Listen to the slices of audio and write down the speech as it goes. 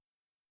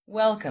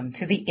Welcome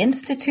to the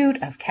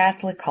Institute of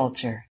Catholic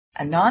Culture,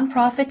 a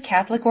nonprofit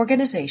Catholic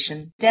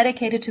organization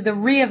dedicated to the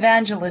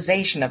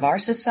re-evangelization of our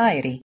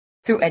society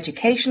through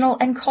educational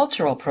and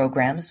cultural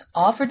programs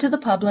offered to the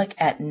public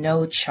at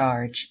no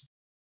charge.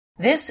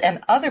 This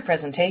and other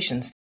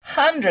presentations,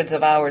 hundreds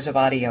of hours of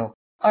audio,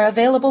 are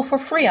available for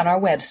free on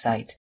our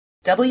website,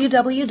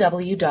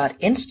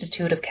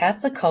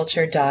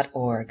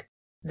 www.instituteofcatholicculture.org.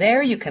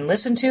 There you can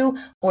listen to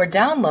or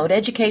download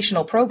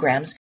educational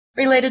programs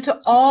related to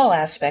all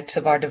aspects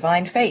of our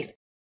divine faith,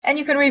 and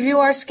you can review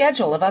our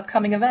schedule of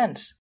upcoming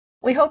events.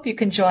 We hope you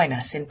can join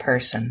us in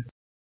person.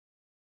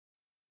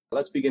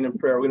 Let's begin in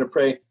prayer. We're going to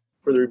pray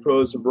for the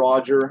repose of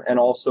Roger and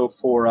also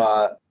for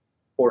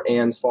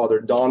Anne's father,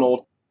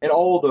 Donald, and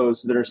all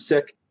those that are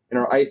sick in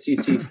our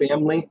ICC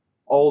family,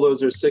 all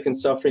those that are sick and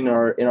suffering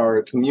in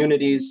our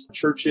communities,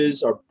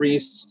 churches, our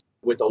priests,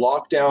 with the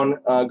lockdown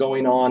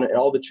going on and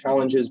all the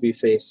challenges we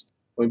face.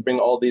 We bring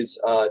all these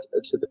to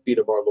the feet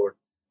of our Lord.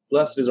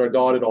 Blessed is our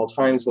God at all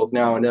times, both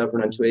now and ever,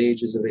 and unto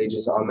ages of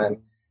ages.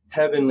 Amen.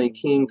 Heavenly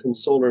King,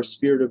 Consoler,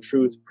 Spirit of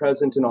truth,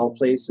 present in all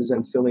places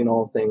and filling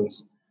all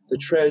things, the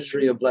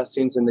treasury of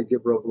blessings and the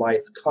giver of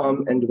life,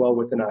 come and dwell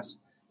within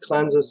us.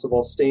 Cleanse us of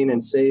all stain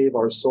and save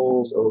our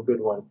souls, O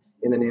good one.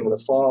 In the name of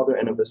the Father,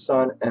 and of the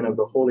Son, and of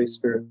the Holy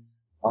Spirit.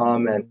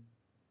 Amen.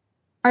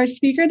 Our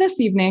speaker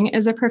this evening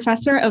is a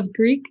professor of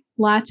Greek,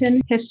 Latin,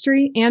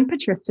 history, and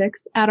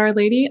patristics at Our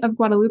Lady of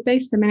Guadalupe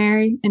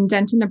Seminary in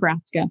Denton,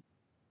 Nebraska.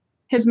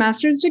 His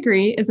master's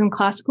degree is in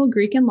classical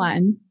Greek and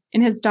Latin,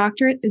 and his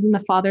doctorate is in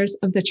the Fathers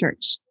of the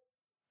Church.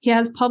 He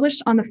has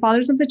published on the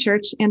Fathers of the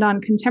Church and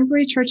on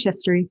contemporary church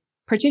history,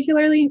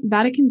 particularly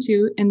Vatican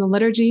II and the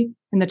liturgy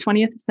in the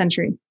 20th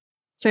century.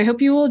 So I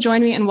hope you will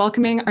join me in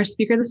welcoming our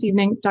speaker this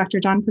evening, Dr.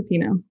 John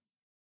Pepino.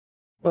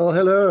 Well,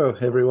 hello,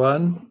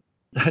 everyone.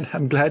 And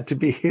I'm glad to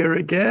be here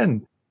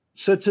again.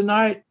 So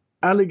tonight,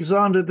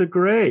 Alexander the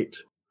Great.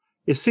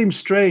 It seems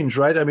strange,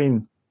 right? I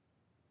mean,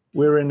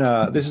 we're in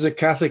this is a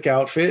Catholic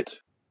outfit.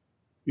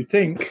 You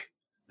think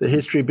the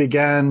history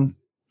began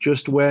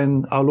just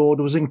when our Lord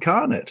was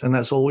incarnate, and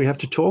that's all we have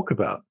to talk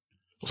about.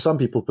 Some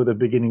people put the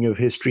beginning of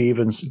history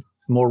even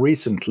more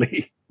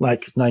recently,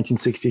 like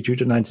 1962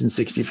 to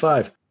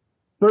 1965.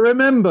 But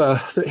remember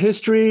that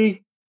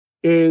history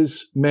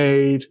is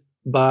made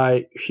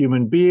by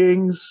human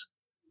beings,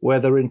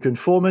 whether in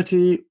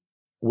conformity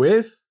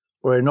with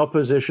or in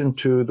opposition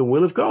to the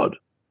will of God,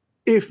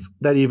 if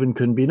that even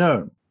can be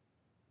known.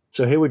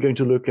 So here we're going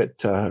to look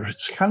at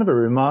it's kind of a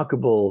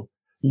remarkable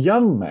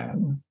young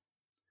man.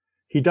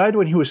 He died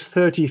when he was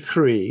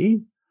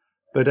 33,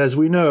 but as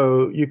we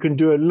know, you can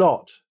do a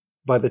lot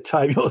by the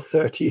time you're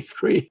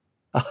 33.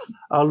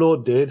 Our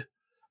Lord did,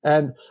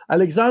 and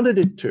Alexander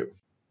did too.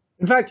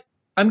 In fact,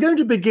 I'm going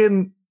to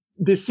begin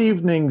this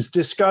evening's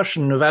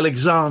discussion of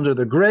Alexander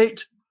the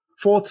Great,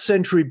 4th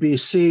century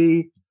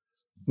BC,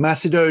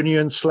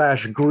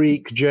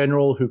 Macedonian/Greek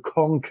general who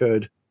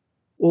conquered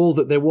all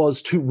that there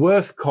was to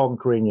worth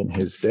conquering in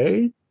his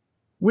day,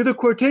 with a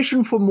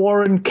quotation from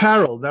Warren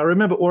Carroll. Now,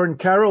 remember, Warren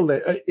Carroll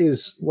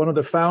is one of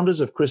the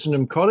founders of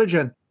Christendom College,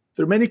 and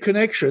there are many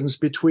connections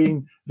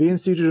between the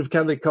Institute of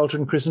Catholic Culture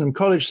and Christendom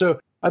College. So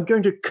I'm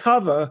going to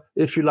cover,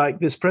 if you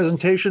like, this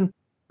presentation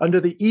under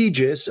the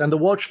aegis and the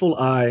watchful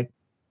eye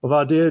of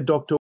our dear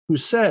doctor, who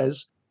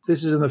says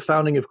this is in the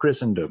founding of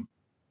Christendom.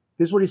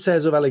 This is what he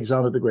says of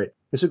Alexander the Great.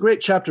 It's a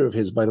great chapter of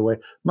his, by the way.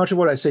 Much of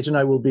what I say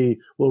tonight will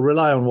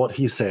rely on what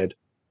he said.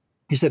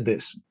 He said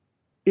this: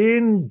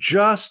 in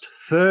just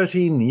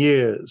 13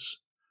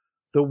 years,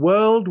 the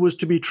world was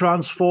to be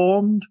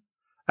transformed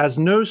as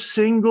no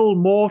single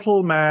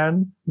mortal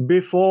man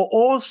before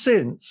or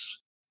since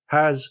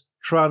has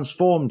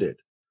transformed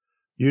it,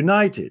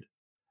 united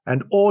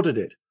and ordered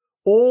it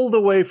all the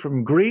way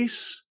from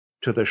Greece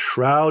to the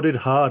shrouded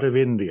heart of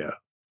India.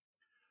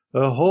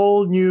 A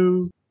whole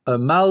new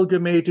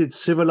amalgamated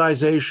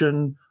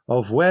civilization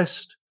of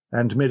West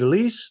and Middle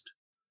East,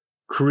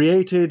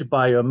 created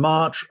by a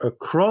march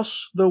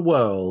across the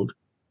world,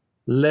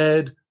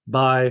 led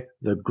by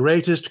the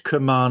greatest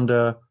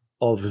commander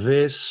of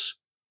this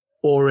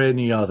or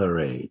any other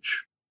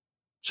age.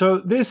 So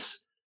this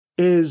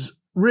is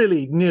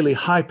really nearly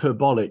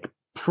hyperbolic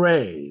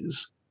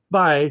praise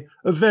by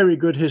a very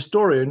good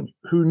historian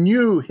who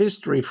knew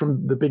history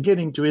from the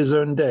beginning to his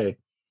own day.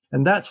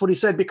 And that's what he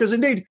said, because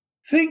indeed,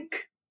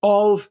 think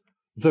of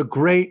the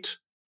great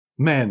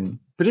men,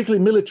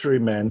 particularly military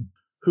men,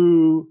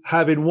 who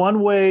have in one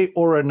way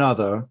or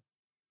another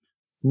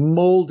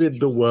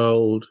molded the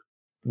world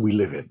we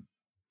live in.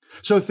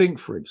 So think,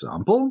 for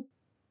example,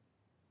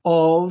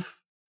 of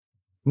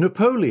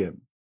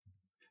Napoleon.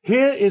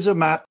 Here is a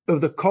map of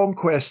the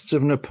conquests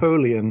of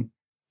Napoleon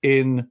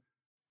in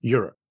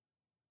Europe.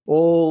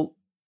 All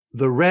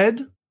the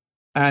red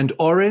and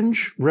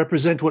orange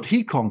represent what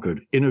he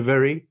conquered in a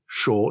very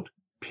short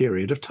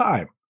period of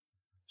time.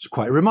 It's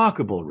quite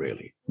remarkable,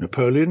 really.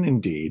 Napoleon,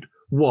 indeed,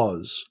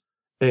 was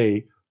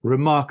a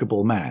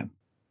remarkable man.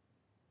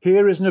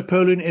 Here is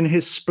Napoleon in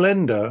his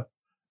splendor,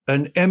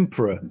 an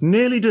emperor,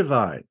 nearly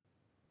divine.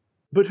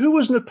 But who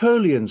was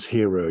Napoleon's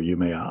hero, you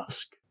may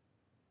ask?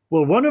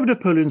 Well, one of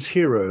Napoleon's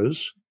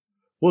heroes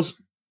was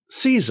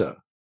Caesar.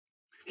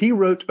 He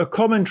wrote a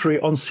commentary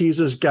on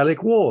Caesar's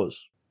Gallic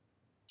Wars.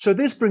 So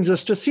this brings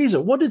us to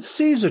Caesar. What did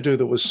Caesar do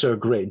that was so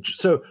great?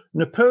 So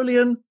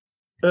Napoleon,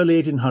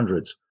 early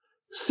 1800s.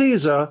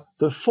 Caesar,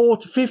 the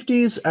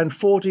 50s and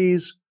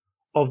 40s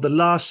of the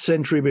last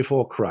century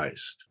before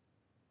Christ.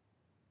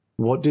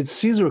 What did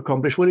Caesar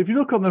accomplish? Well, if you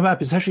look on the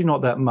map, it's actually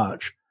not that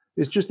much.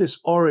 It's just this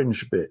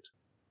orange bit.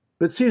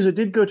 But Caesar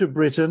did go to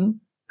Britain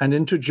and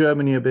into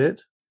Germany a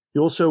bit. He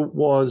also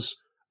was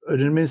an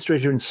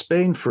administrator in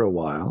Spain for a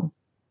while.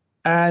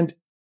 And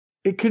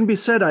it can be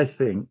said, I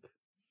think,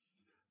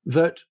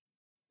 that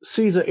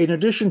Caesar, in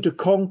addition to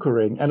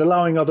conquering and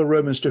allowing other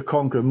Romans to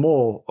conquer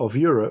more of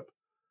Europe,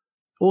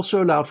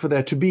 also allowed for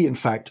there to be, in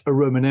fact, a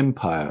Roman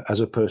Empire as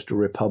opposed to a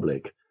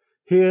republic.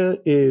 Here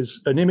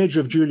is an image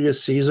of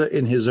Julius Caesar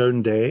in his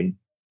own day.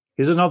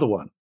 Here's another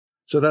one.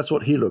 So that's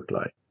what he looked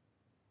like.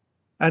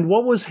 And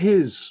what was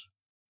his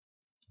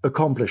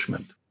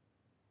accomplishment?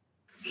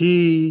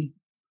 He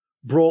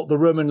brought the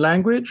Roman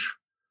language,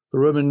 the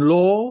Roman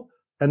law,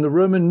 and the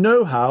Roman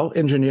know-how,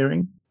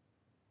 engineering,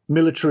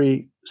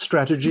 military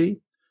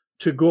strategy,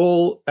 to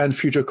Gaul and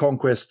future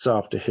conquests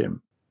after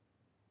him.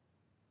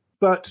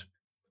 But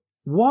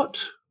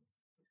what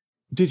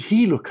did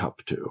he look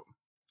up to?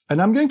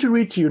 And I'm going to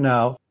read to you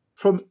now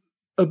from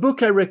a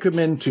book I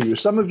recommend to you.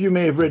 Some of you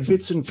may have read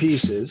bits and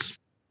pieces.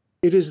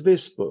 It is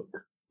this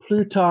book,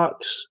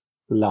 Plutarch's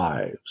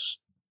Lives.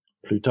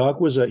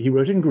 Plutarch he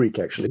wrote in Greek,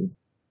 actually,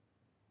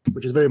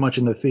 which is very much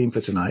in the theme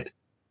for tonight.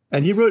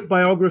 And he wrote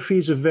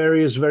biographies of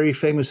various very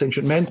famous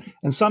ancient men,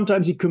 and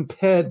sometimes he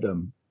compared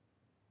them.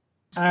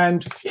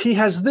 And he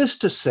has this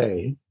to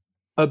say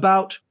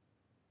about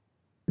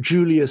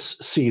Julius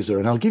Caesar,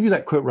 and I'll give you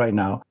that quote right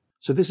now.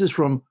 So this is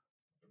from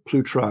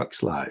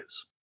Plutarch's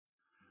Lives.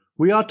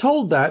 We are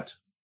told that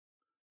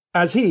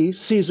as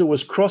Caesar,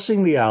 was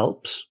crossing the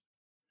Alps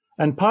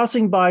and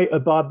passing by a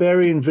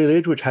barbarian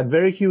village which had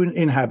very few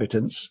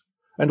inhabitants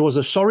and was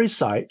a sorry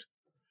sight,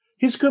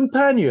 his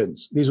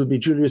companions, these would be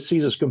Julius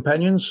Caesar's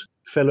companions,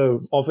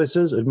 fellow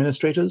officers,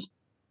 administrators,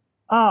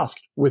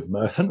 asked with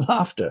mirth and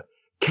laughter,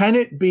 can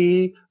it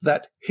be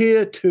that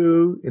here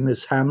too, in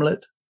this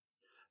hamlet,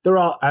 there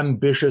are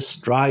ambitious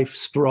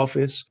strifes for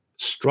office,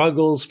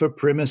 struggles for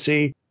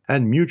primacy,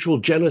 and mutual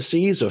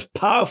jealousies of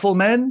powerful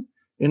men?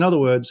 In other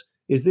words,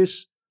 is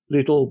this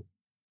little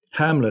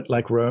hamlet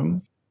like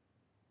Rome?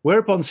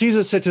 Whereupon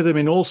Caesar said to them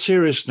in all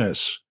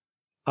seriousness,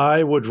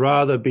 I would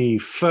rather be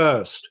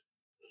first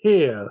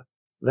here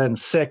than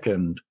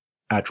second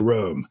at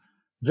Rome.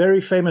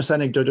 Very famous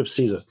anecdote of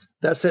Caesar.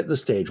 That set the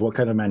stage, what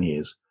kind of man he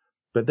is.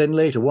 But then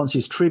later, once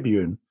he's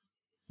tribune,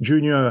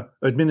 junior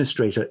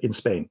administrator in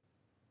Spain.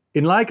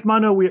 In like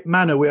manner,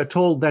 we are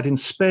told that in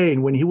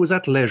Spain, when he was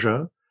at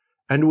leisure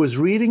and was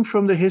reading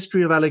from the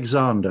history of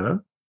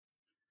Alexander,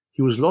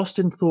 he was lost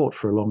in thought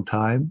for a long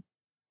time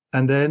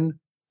and then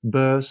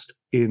burst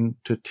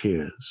into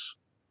tears.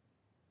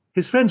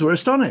 His friends were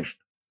astonished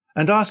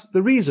and asked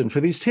the reason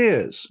for these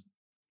tears.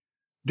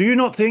 Do you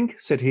not think,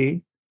 said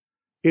he,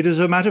 it is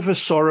a matter for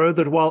sorrow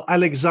that while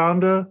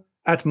Alexander,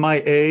 at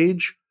my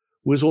age,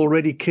 was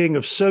already king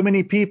of so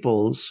many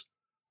peoples,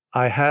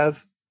 I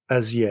have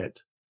as yet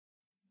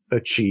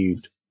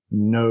achieved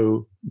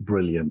no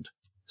brilliant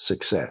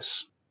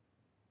success.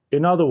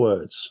 In other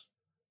words,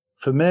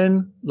 for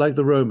men like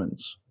the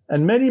Romans,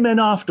 and many men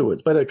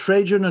afterwards, by the way,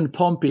 Trajan and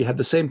Pompey had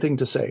the same thing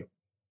to say,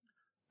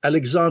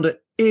 Alexander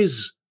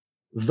is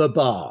the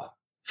bar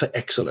for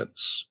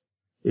excellence.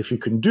 If you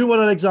can do what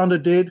Alexander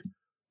did,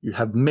 you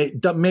have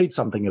made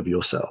something of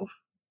yourself.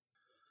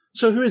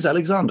 So who is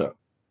Alexander?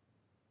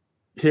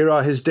 Here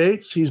are his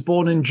dates. He's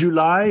born in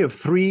July of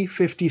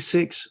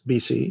 356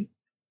 BC,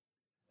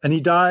 and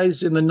he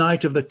dies in the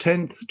night of the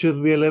 10th to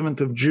the 11th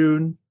of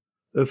June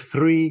of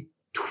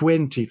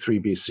 323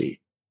 BC.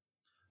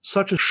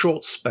 Such a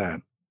short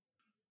span.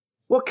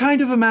 What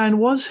kind of a man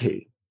was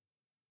he?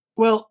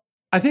 Well,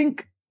 I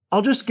think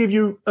I'll just give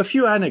you a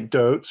few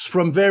anecdotes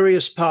from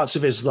various parts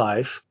of his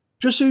life,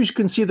 just so you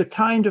can see the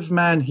kind of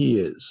man he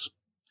is.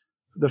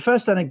 The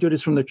first anecdote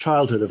is from the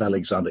childhood of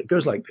Alexander. It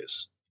goes like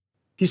this.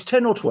 He's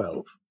 10 or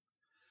 12,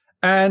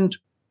 and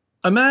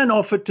a man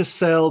offered to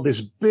sell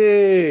this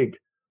big,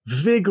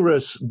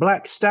 vigorous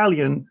black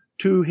stallion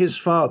to his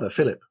father,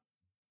 Philip,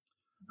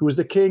 who was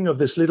the king of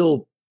this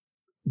little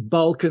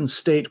Balkan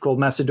state called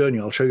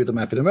Macedonia. I'll show you the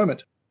map in a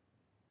moment.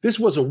 This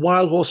was a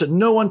wild horse and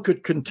no one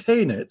could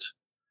contain it.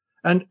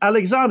 And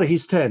Alexander,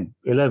 he's 10,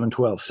 11,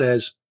 12,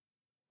 says,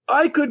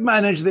 I could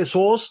manage this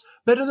horse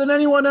better than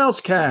anyone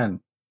else can.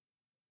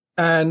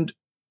 And,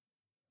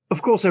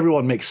 of course,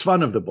 everyone makes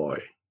fun of the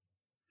boy.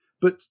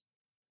 But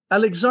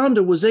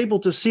Alexander was able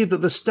to see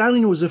that the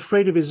stallion was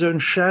afraid of his own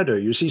shadow,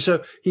 you see.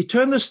 So he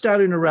turned the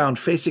stallion around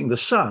facing the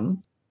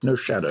sun, no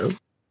shadow.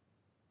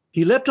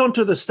 He leapt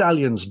onto the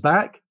stallion's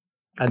back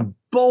and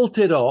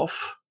bolted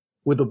off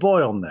with the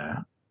boy on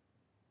there.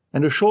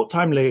 And a short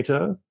time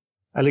later,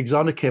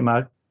 Alexander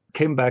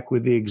came back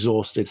with the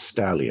exhausted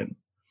stallion.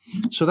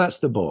 So that's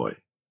the boy.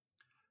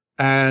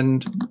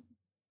 And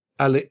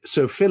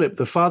So Philip,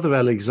 the father of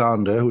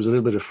Alexander, who was a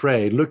little bit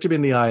afraid, looked him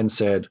in the eye and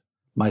said,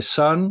 "My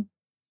son,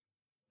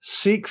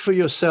 seek for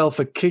yourself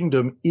a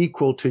kingdom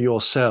equal to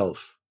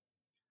yourself.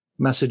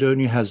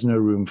 Macedonia has no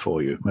room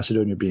for you,"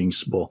 Macedonia being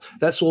small.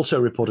 That's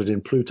also reported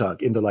in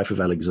Plutarch in the life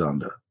of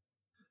Alexander.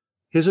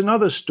 Here's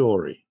another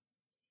story.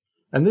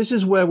 And this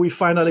is where we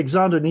find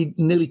Alexander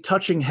nearly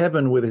touching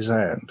heaven with his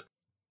hand.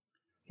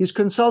 He's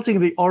consulting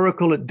the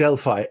oracle at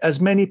Delphi, as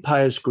many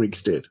pious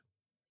Greeks did.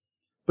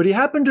 But he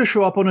happened to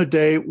show up on a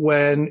day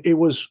when it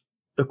was,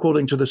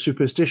 according to the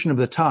superstition of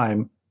the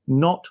time,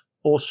 not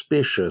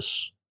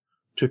auspicious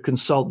to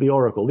consult the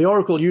oracle. The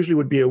oracle usually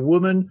would be a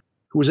woman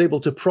who was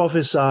able to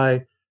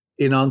prophesy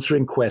in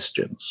answering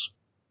questions.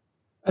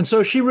 And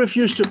so she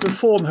refused to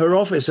perform her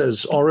office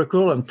as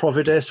oracle and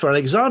prophetess for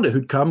Alexander,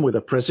 who'd come with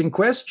a pressing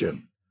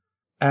question.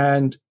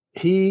 And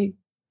he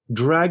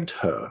dragged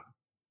her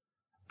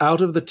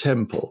out of the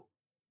temple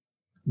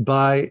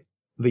by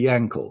the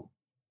ankle,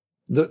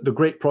 the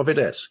great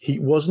prophetess. He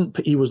was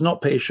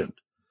not patient.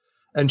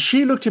 And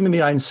she looked him in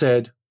the eye and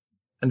said,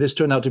 and this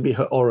turned out to be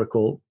her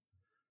oracle,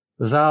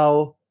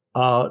 "Thou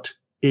art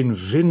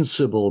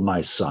invincible,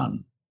 my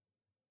son."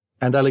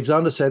 And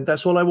Alexander said,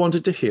 "That's all I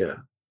wanted to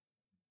hear.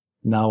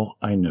 Now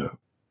I know."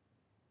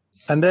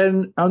 And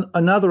then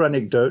another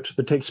anecdote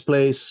that takes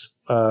place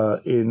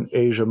in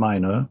Asia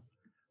Minor,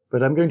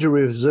 but I'm going to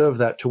reserve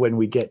that to when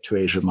we get to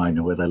Asia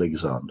Minor with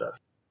Alexander.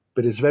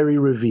 But it's very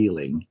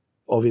revealing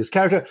of his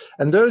character.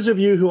 And those of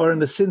you who are in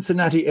the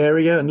Cincinnati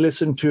area and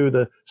listen to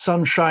the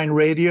Sunshine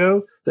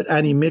Radio that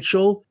Annie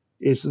Mitchell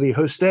is the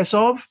hostess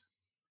of,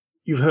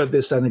 you've heard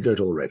this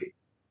anecdote already.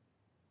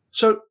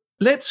 So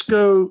let's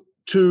go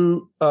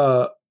to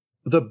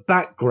the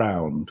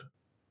background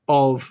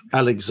of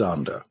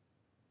Alexander.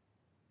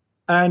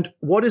 And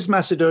what is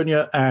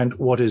Macedonia and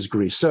what is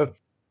Greece? So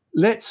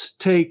let's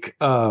take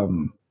a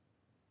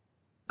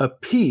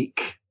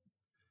peek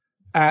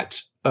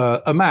at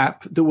a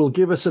map that will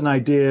give us an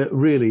idea,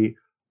 really,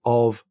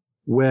 of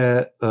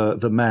where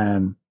the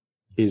man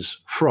is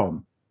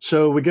from.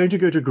 So we're going to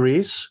go to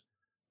Greece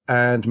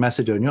and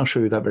Macedonia. I'll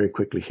show you that very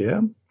quickly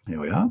here. Here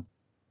we are.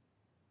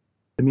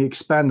 Let me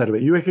expand that a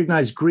bit. You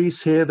recognize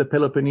Greece here, the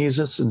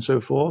Peloponnesus and so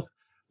forth.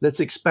 Let's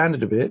expand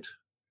it a bit.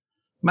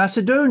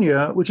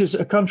 Macedonia, which is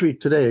a country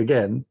today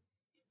again,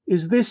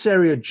 is this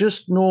area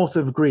just north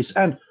of Greece.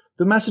 And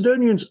the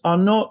Macedonians are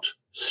not,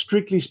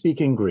 strictly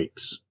speaking,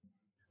 Greeks.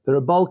 They're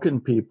a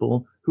Balkan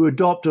people who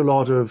adopt a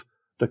lot of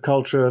the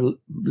culture,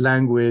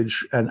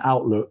 language, and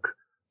outlook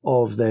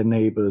of their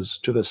neighbors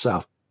to the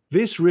south.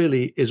 This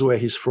really is where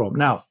he's from.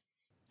 Now,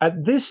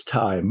 at this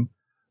time,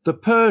 the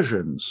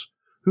Persians,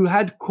 who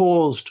had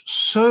caused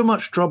so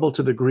much trouble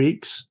to the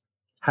Greeks,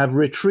 have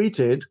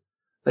retreated.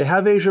 They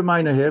have Asia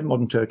Minor here,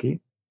 modern Turkey,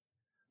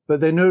 but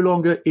they're no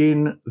longer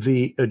in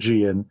the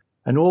Aegean.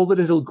 And all the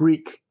little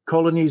Greek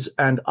colonies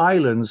and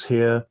islands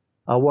here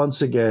are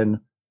once again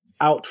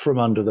out from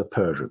under the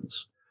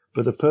Persians.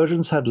 But the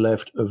Persians had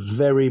left a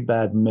very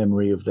bad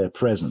memory of their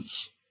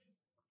presence.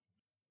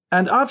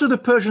 And after the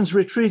Persians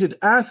retreated,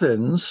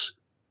 Athens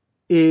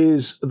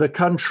is the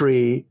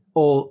country,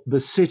 or the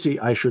city,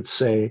 I should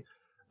say,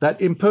 that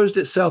imposed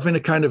itself in a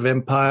kind of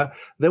empire.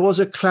 There was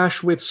a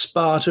clash with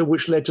Sparta,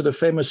 which led to the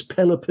famous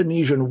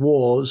Peloponnesian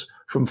Wars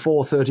from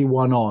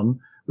 431 on,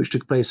 which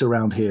took place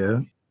around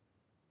here.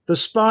 The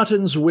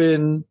Spartans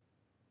win,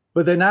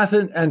 but then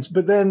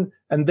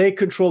and they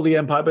control the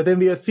empire, but then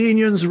the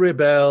Athenians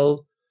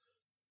rebel.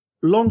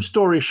 Long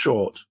story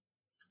short,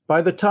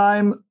 by the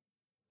time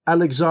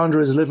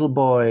Alexander is a little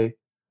boy,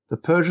 the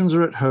Persians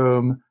are at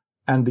home,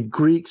 and the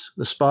Greeks,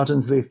 the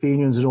Spartans, the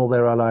Athenians, and all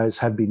their allies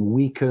had been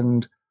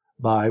weakened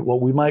by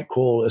what we might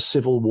call a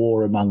civil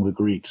war among the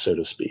Greeks, so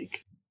to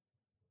speak.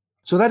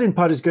 So that in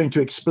part is going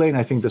to explain,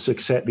 I think,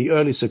 the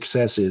early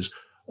successes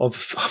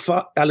of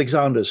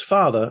Alexander's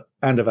father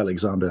and of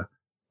Alexander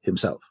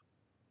himself.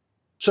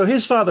 So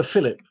his father,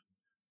 Philip,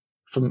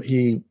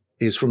 he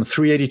is from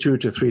 382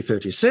 to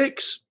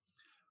 336.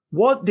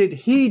 What did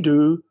he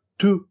do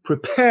to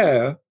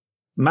prepare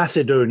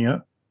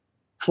Macedonia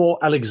for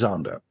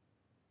Alexander?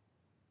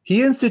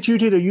 He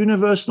instituted a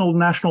universal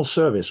national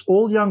service.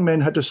 All young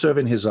men had to serve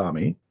in his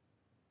army,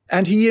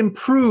 and he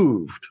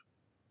improved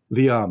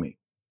the army.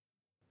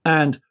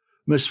 And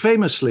most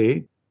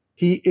famously,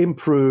 he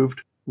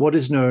improved what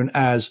is known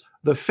as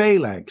the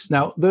phalanx.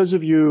 Now, those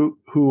of you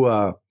who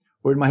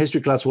were in my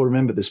history class will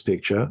remember this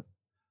picture.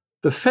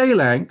 The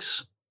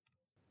phalanx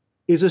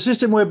is a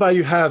system whereby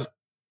you have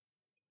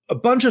a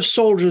bunch of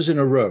soldiers in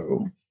a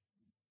row,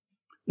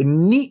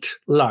 in neat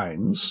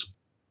lines,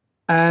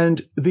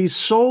 and these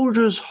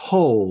soldiers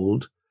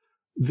hold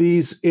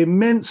these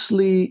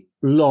immensely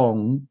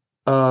long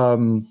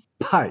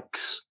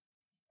pikes,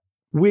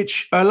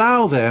 which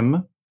allow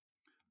them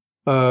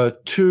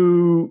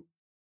to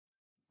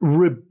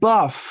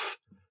rebuff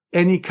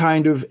any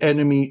kind of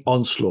enemy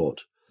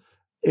onslaught.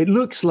 It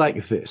looks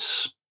like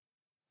this,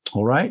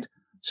 all right?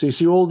 So you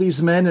see all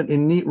these men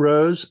in neat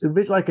rows, a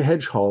bit like a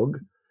hedgehog,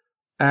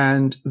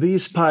 and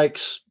these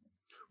pikes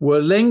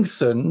were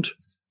lengthened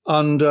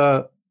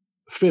under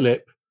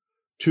Philip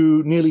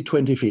to nearly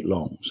 20 feet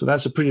long. So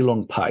that's a pretty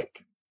long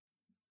pike.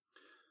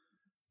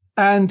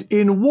 And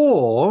in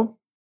war,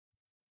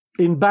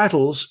 in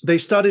battles, they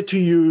started to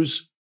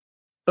use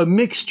a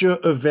mixture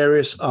of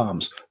various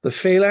arms. The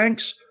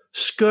phalanx,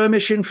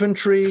 skirmish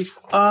infantry,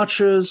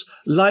 archers,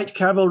 light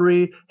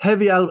cavalry,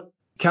 heavy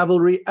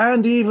cavalry,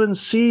 and even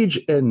siege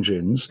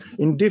engines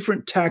in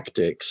different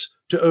tactics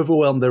to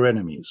overwhelm their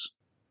enemies.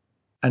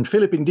 And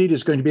Philip indeed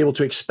is going to be able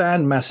to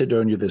expand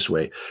Macedonia this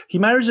way. He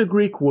marries a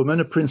Greek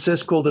woman, a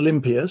princess called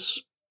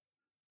Olympias,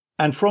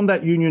 and from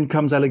that union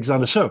comes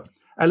Alexander. So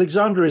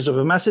Alexander is of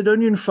a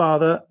Macedonian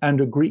father and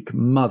a Greek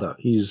mother.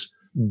 He's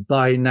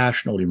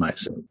binational, you might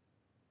say.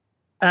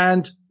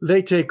 And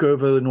they take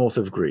over the north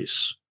of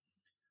Greece.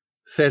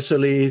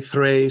 Thessaly,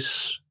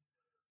 Thrace,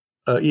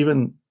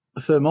 even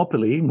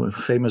Thermopylae, a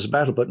famous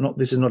battle, but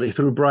this is not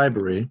through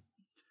bribery.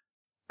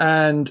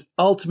 And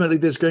ultimately,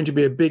 there's going to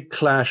be a big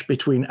clash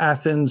between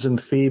Athens and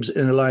Thebes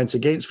in alliance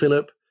against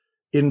Philip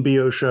in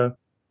Boeotia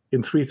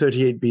in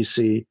 338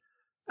 BC.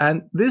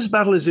 And this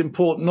battle is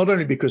important not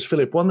only because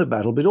Philip won the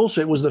battle, but also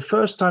it was the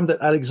first time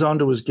that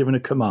Alexander was given a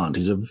command.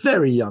 He's a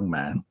very young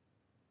man.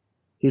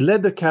 He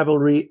led the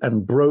cavalry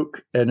and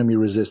broke enemy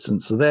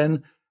resistance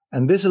then,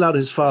 and this allowed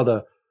his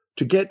father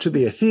to get to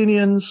the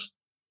Athenians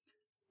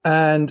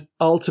and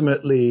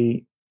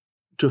ultimately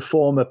to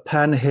form a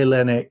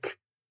pan-Hellenic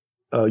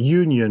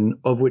union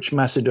of which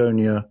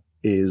Macedonia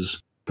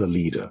is the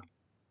leader.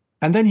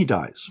 And then he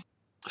dies.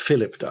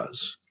 Philip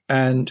does.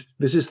 And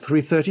this is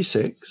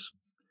 336,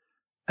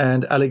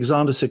 and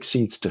Alexander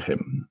succeeds to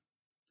him.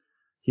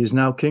 He is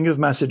now king of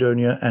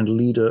Macedonia and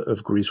leader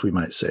of Greece, we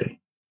might say.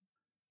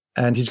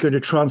 And he's going to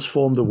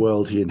transform the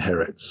world he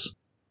inherits.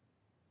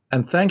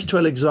 And thanks to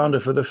Alexander,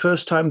 for the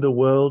first time, the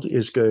world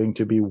is going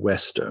to be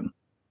Western.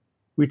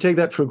 We take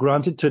that for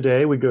granted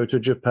today. We go to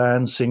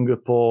Japan,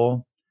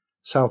 Singapore,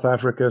 South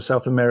Africa,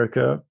 South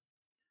America,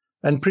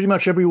 and pretty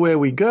much everywhere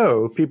we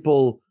go,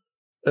 people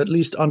at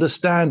least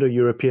understand a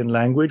European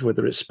language,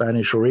 whether it's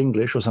Spanish or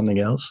English or something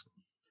else,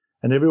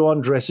 and everyone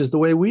dresses the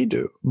way we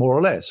do, more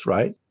or less,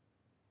 right?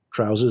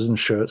 Trousers and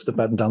shirts that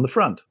button down the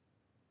front.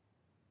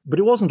 But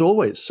it wasn't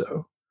always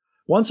so.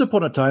 Once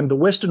upon a time, the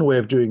Western way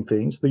of doing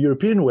things, the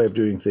European way of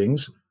doing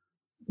things,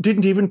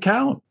 didn't even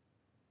count.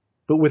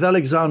 But with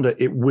Alexander,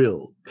 it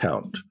will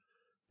count.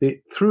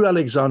 Through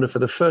Alexander, for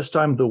the first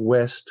time, the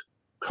West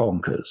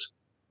conquers.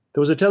 There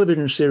was a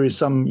television series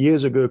some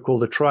years ago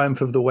called The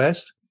Triumph of the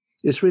West.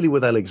 It's really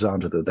with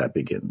Alexander that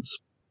begins.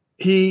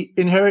 He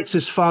inherits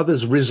his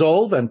father's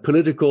resolve and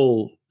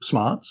political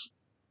smarts,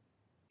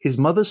 his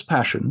mother's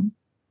passion.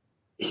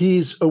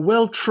 He's a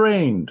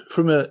well-trained,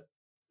 from a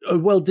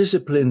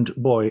well-disciplined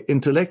boy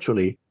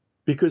intellectually,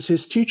 because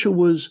his teacher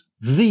was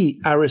the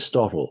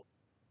Aristotle.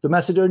 The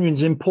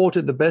Macedonians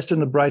imported the best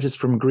and the brightest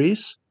from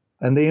Greece,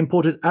 and they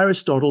imported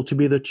Aristotle to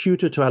be the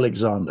tutor to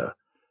Alexander.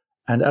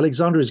 And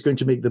Alexander is going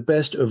to make the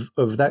best of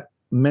that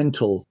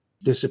mental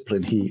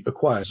discipline he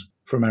acquires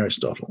from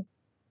Aristotle.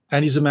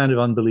 And he's a man of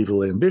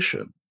unbelievable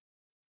ambition.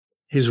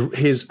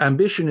 His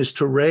ambition is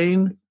to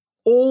reign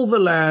all the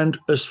land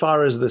as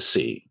far as the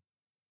sea.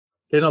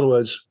 In other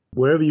words,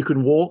 wherever you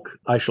can walk,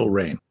 I shall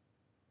reign.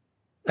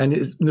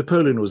 And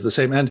Napoleon was the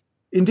same. And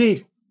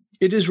indeed,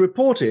 it is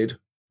reported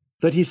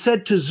that he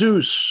said to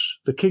Zeus,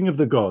 the king of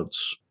the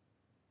gods,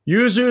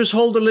 "You, Zeus,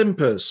 hold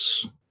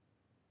Olympus.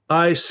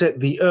 I set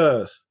the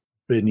earth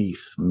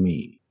beneath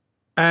me."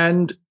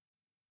 And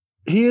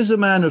he is a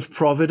man of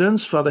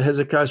providence. Father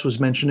Hezekiah was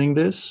mentioning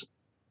this.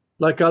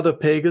 Like other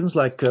pagans,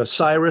 like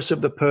Cyrus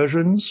of the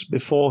Persians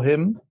before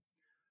him,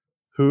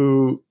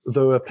 who,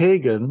 though a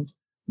pagan,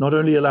 not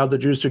only allowed the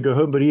Jews to go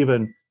home, but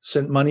even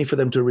sent money for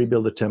them to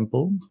rebuild the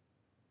temple.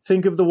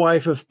 Think of the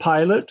wife of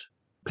Pilate,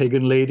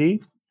 pagan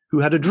lady, who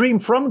had a dream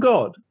from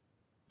God,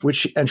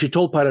 and she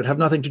told Pilate, have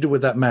nothing to do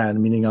with that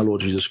man, meaning our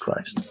Lord Jesus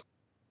Christ.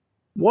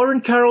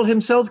 Warren Carroll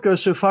himself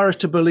goes so far as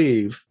to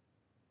believe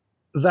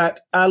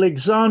that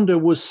Alexander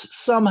was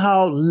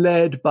somehow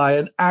led by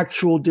an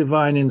actual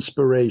divine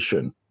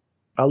inspiration.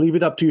 I'll leave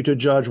it up to you to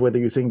judge whether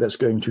you think that's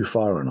going too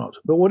far or not.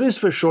 But what is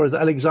for sure is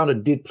that Alexander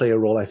did play a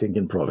role, I think,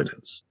 in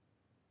providence.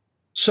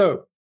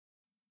 So,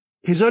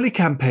 his early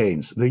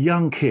campaigns, the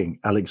young king,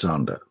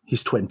 Alexander,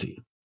 he's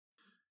 20.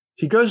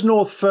 He goes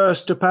north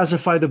first to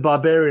pacify the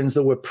barbarians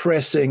that were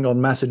pressing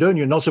on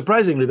Macedonia. Not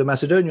surprisingly, the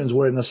Macedonians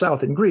were in the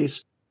south in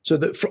Greece, so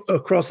that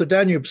across the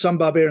Danube, some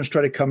barbarians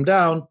try to come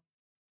down.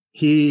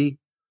 He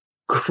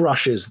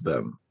crushes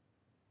them.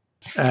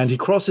 And he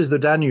crosses the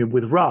Danube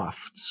with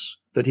rafts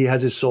that he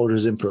has his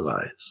soldiers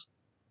improvise.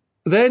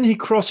 Then he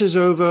crosses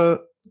over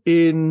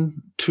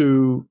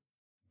into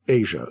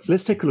Asia.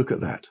 Let's take a look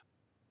at that.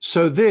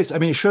 So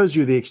it shows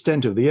you the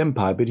extent of the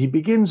empire, but he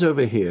begins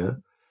over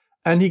here,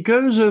 and he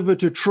goes over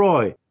to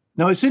Troy.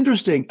 Now, it's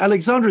interesting.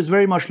 Alexander is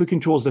very much looking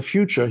towards the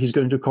future. He's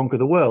going to conquer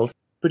the world,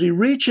 but he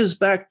reaches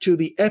back to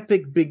the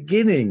epic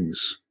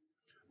beginnings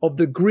of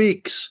the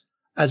Greeks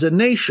as a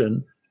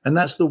nation, and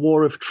that's the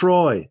War of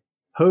Troy,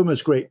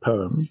 Homer's great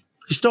poem.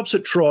 He stops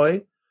at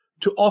Troy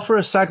to offer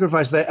a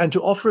sacrifice there and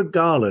to offer a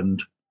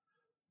garland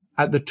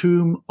at the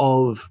tomb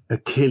of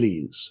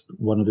Achilles,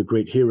 one of the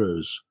great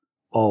heroes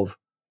of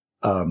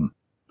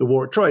the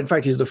war at Troy. In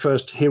fact, he's the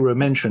first hero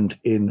mentioned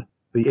in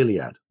the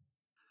Iliad.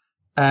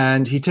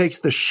 And he takes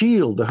the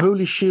shield, the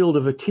holy shield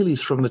of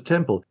Achilles from the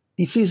temple.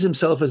 He sees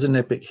himself as an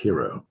epic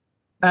hero.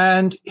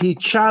 And he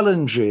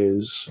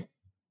challenges,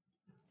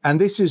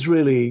 and this is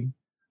really,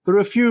 there are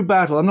a few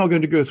battles, I'm not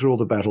going to go through all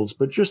the battles,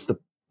 but just the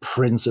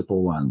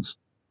principal ones.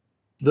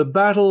 The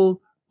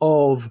Battle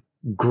of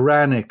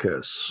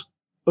Granicus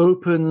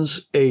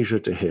opens Asia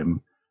to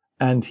him,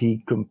 and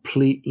he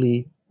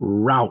completely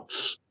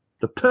routs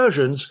the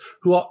Persians,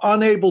 who are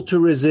unable to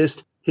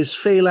resist his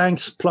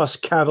phalanx plus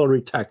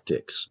cavalry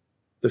tactics.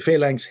 The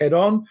phalanx head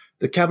on,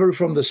 the cavalry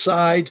from the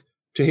side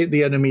to hit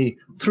the enemy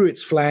through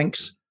its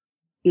flanks,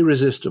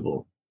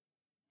 irresistible.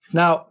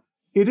 Now,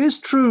 it is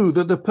true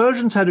that the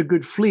Persians had a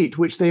good fleet,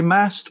 which they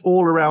massed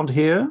all around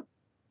here,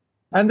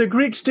 and the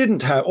Greeks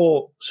didn't have,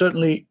 or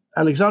certainly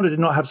Alexander did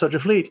not have such a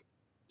fleet.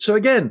 So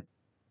again,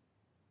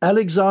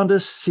 Alexander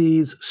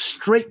sees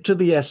straight to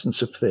the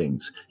essence of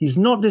things. He's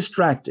not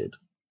distracted.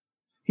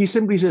 He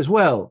simply says,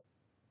 well,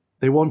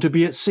 they want to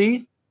be at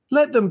sea?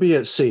 Let them be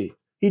at sea.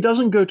 He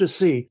doesn't go to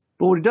sea,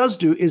 but what he does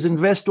do is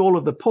invest all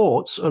of the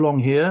ports along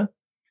here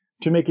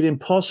to make it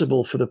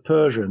impossible for the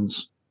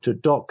Persians to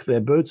dock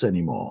their boats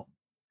anymore.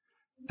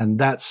 And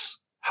that's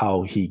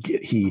how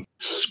he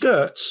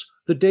skirts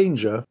the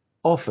danger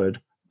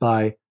offered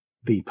by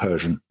the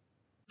Persian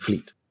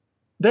fleet.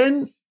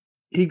 Then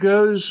he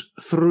goes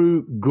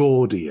through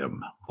Gordium.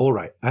 All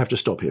right, I have to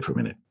stop here for a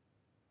minute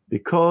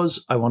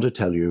because I want to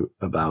tell you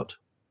about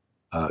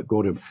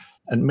Gordium.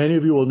 And many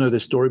of you will know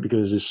this story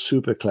because it is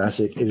super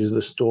classic. It is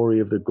the story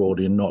of the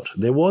Gordian knot.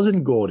 There was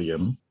in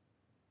Gordium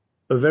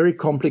a very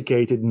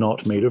complicated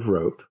knot made of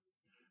rope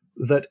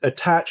that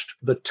attached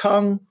the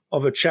tongue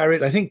of a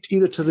chariot, I think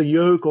either to the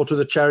yoke or to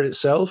the chariot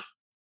itself.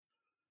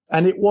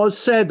 And it was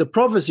said, the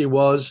prophecy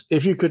was,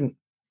 if you can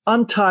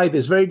untie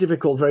this very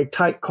difficult, very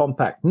tight,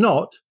 compact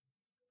knot,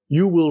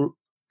 you will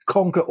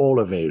conquer all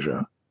of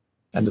Asia.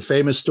 And the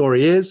famous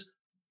story is,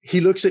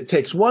 he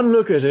takes one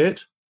look at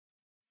it.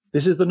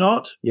 This is the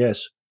knot?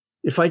 Yes.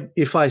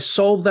 If I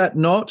solve that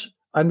knot,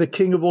 I'm the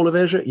king of all of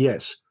Asia?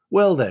 Yes.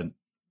 Well then,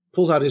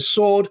 pulls out his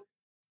sword,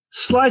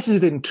 slices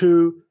it in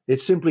two,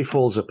 it simply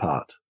falls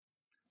apart.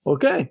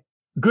 Okay,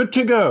 good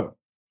to go.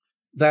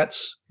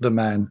 That's the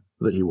man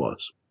that he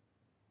was.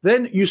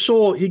 Then you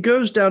saw he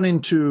goes down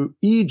into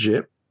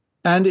Egypt,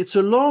 and it's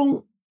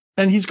and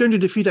he's going to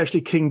defeat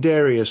actually King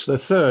Darius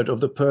III of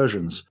the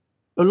Persians.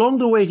 Along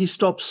the way, he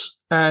stops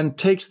and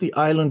takes the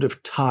island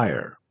of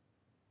Tyre,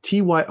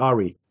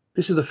 Tyre.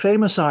 This is the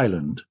famous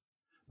island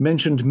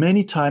mentioned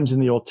many times in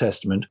the Old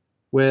Testament,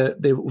 where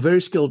they were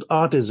very skilled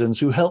artisans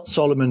who helped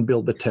Solomon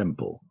build the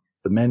temple,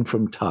 the men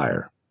from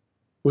Tyre.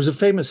 It was a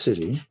famous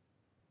city.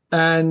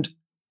 And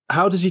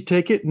how does he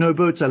take it? No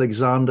boats,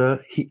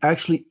 Alexander. He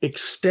actually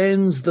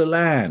extends the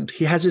land.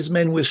 He has his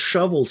men with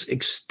shovels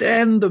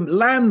extend the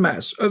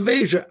landmass of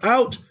Asia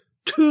out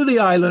to the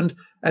island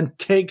and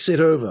takes it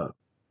over.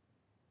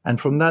 And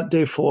from that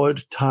day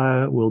forward,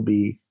 Tyre will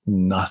be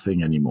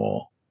nothing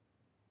anymore.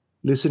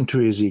 Listen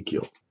to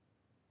Ezekiel.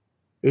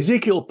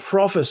 Ezekiel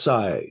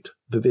prophesied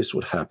that this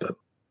would happen.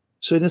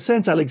 So in a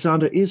sense,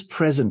 Alexander is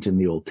present in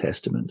the Old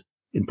Testament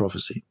in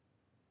prophecy.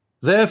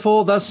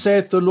 Therefore, thus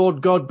saith the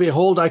Lord God,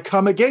 behold, I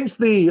come against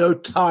thee, O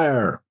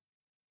Tyre,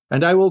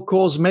 and I will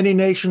cause many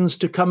nations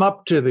to come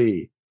up to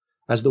thee,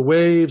 as the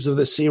waves of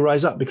the sea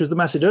rise up, because the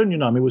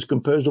Macedonian army was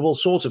composed of all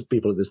sorts of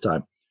people at this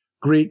time.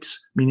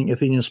 Greeks, meaning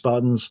Athenian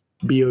Spartans,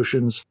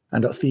 Boeotians,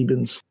 and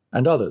Thebans,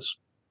 and others.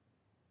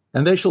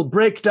 And they shall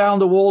break down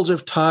the walls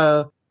of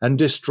Tyre and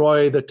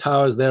destroy the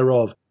towers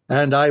thereof,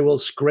 and I will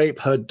scrape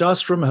her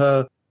dust from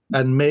her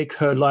and make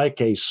her like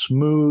a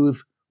smooth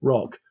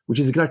rock, which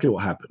is exactly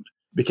what happened.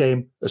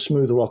 Became a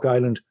smooth rock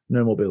island,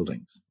 no more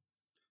buildings.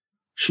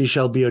 She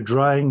shall be a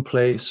drying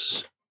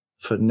place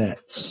for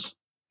nets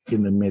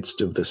in the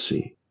midst of the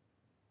sea.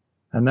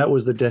 And that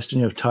was the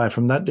destiny of Tyre.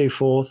 From that day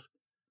forth,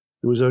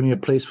 it was only a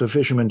place for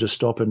fishermen to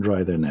stop and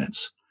dry their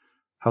nets.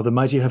 How the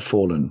mighty have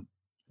fallen,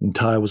 and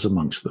Tyre was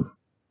amongst them.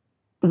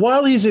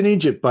 While he's in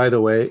Egypt, by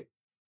the way,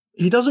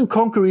 he doesn't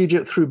conquer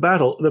Egypt through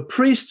battle. The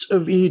priests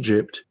of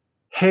Egypt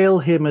hail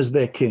him as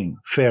their king,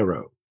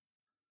 Pharaoh.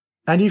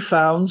 And he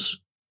founds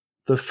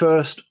the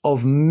first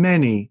of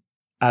many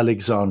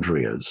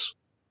Alexandrias.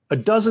 A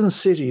dozen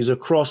cities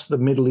across the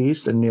Middle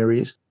East and Near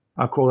East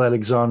are called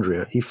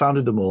Alexandria. He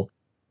founded them all.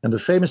 And the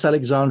famous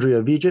Alexandria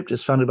of Egypt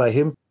is founded by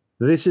him.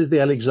 This is the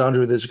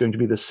Alexandria that's going to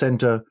be the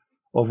center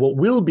of what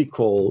will be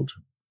called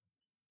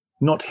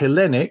not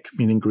Hellenic,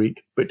 meaning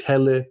Greek, but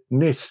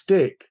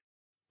Hellenistic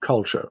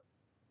culture.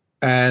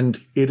 And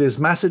it is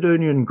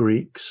Macedonian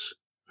Greeks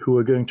who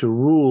are going to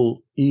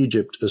rule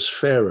Egypt as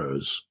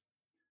pharaohs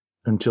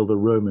until the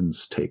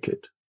Romans take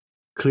it.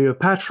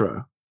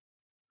 Cleopatra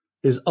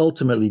is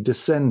ultimately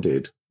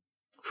descended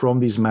from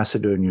these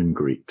Macedonian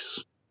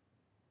Greeks.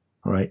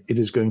 All right, it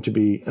is going to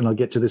be, and I'll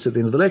get to this at the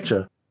end of the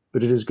lecture,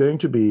 but it is going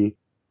to be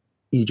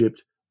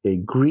Egypt, a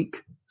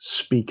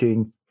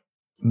Greek-speaking,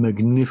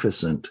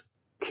 magnificent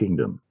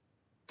kingdom.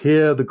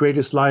 Here, the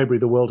greatest library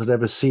the world had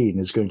ever seen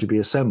is going to be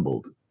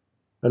assembled.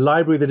 A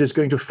library that is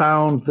going to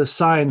found the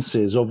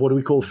sciences of what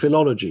we call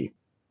philology,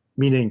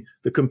 meaning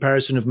the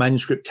comparison of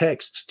manuscript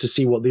texts to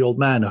see what the old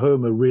man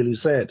Homer really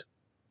said.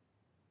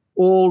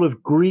 All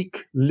of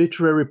Greek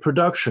literary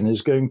production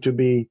is going to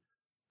be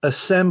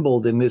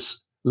assembled in this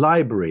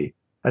library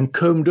and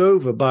combed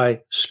over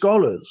by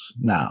scholars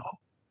now.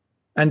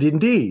 And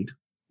indeed,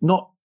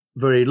 not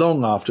very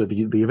long after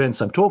the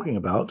events I'm talking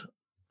about,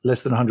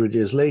 less than 100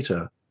 years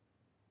later,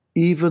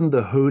 even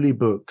the holy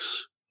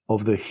books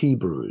of the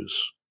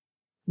Hebrews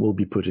will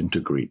be put into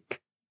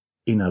Greek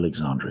in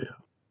Alexandria.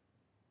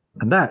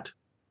 And that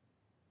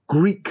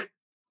Greek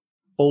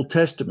Old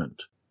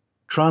Testament,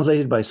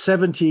 translated by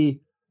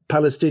 70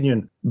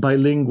 Palestinian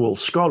bilingual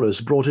scholars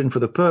brought in for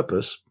the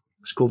purpose,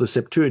 it's called the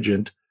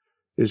Septuagint,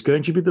 is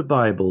going to be the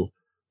Bible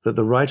that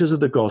the writers of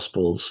the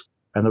Gospels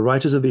and the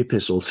writers of the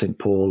epistles, St.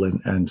 Paul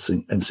and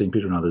St.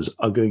 Peter and others,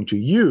 are going to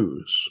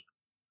use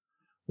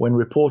when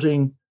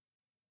reporting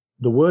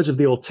the words of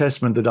the Old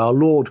Testament that our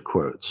Lord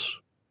quotes,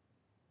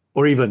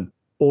 or even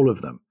all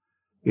of them.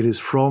 It is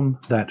from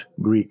that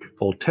Greek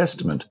Old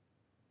Testament.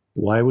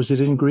 Why was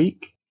it in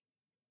Greek?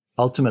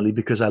 Ultimately,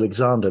 because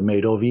Alexander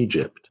made of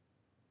Egypt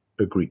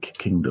a Greek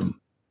kingdom.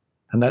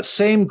 And that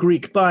same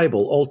Greek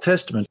Bible, Old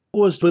Testament,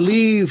 was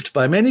believed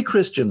by many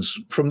Christians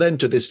from then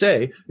to this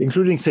day,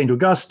 including St.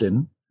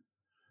 Augustine,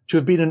 to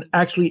have been an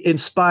actually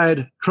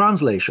inspired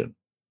translation.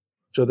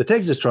 So the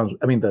text is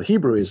the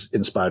Hebrew is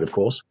inspired, of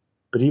course,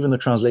 but even the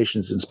translation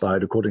is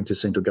inspired according to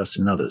St.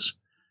 Augustine and others.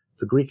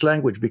 The Greek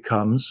language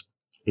becomes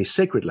a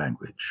sacred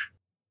language,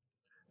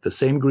 the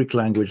same Greek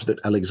language that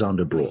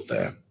Alexander brought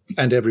there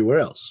and everywhere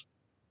else.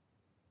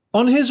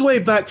 On his way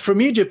back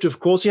from Egypt, of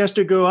course, he has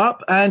to go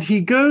up, and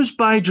he goes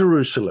by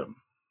Jerusalem.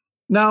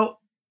 Now,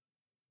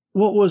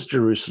 what was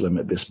Jerusalem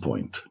at this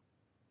point?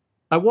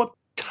 At what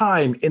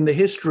time in the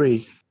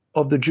history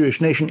of the Jewish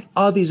nation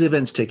are these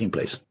events taking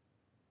place?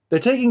 They're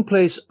taking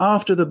place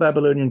after the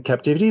Babylonian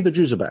captivity. The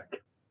Jews are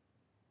back.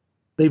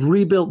 They've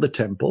rebuilt the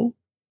temple,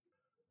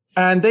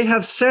 and they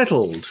have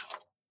settled.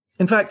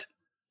 In fact,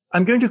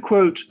 I'm going to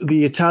quote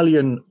the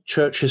Italian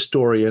church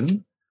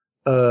historian,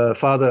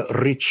 Father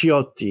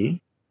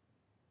Ricciotti,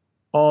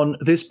 on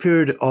this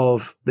period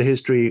of the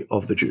history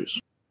of the Jews.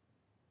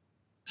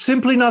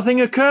 Simply nothing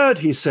occurred,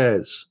 he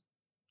says,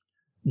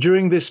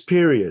 during this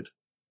period,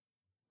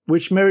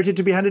 which merited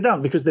to be handed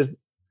down, because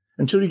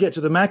until you get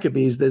to the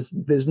Maccabees,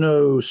 there's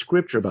no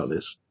scripture about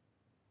this.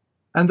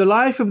 And the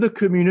life of the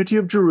community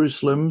of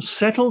Jerusalem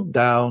settled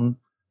down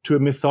to a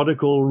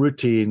methodical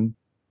routine,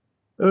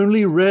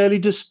 only rarely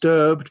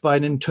disturbed by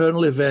an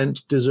internal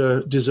event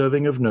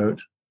deserving of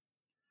note,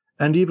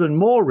 and even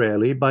more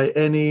rarely by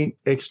any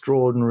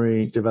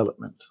extraordinary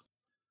development.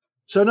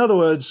 So in other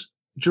words,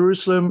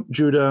 Jerusalem,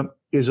 Judah,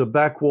 is a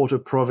backwater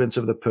province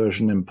of the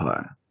Persian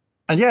Empire.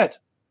 And yet,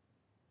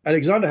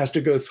 Alexander has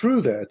to go through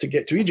there to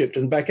get to Egypt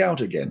and back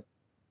out again.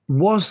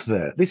 Was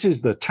there, this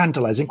is the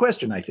tantalizing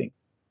question, I think,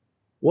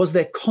 was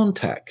there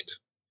contact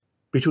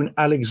between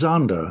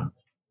Alexander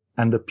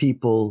and the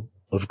people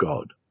of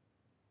God?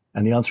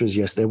 And the answer is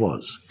yes, there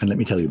was. And let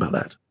me tell you about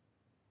that.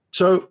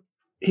 So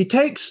he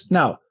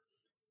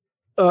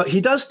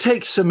does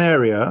take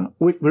Samaria,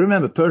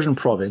 remember, Persian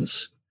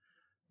province,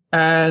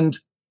 and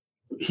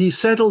he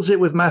settles it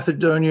with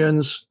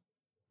Macedonians.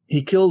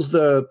 He kills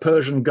the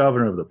Persian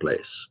governor of the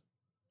place.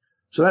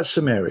 So that's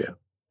Samaria.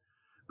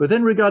 But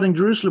then regarding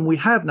Jerusalem, we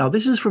have now,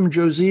 this is from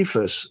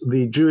Josephus,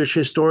 the Jewish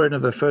historian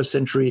of the 1st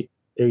century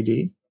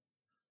AD.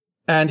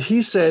 And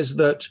he says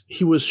that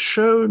he was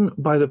shown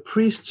by the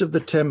priests of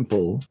the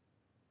temple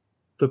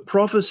the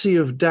prophecy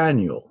of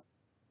Daniel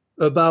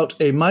about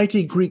a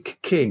mighty Greek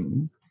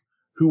king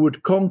who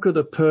would conquer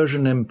the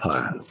Persian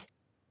Empire.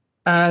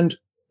 And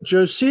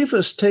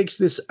Josephus takes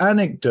this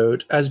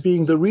anecdote as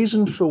being the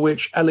reason for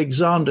which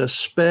Alexander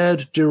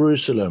spared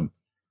Jerusalem.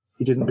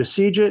 He didn't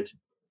besiege it,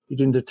 he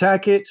didn't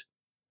attack it,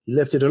 he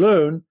left it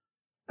alone,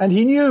 and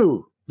he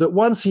knew that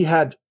once he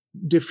had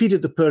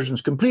defeated the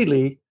Persians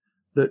completely,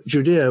 that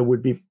Judea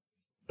would be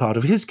part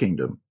of his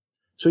kingdom.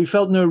 So he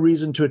felt no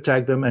reason to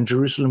attack them, and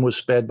Jerusalem was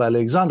spared by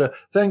Alexander.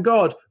 Thank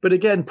God, but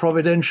again,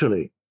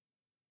 providentially.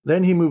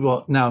 Then he moved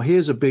on. Now,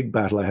 here's a big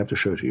battle I have to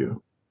show to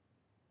you.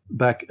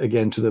 Back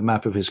again to the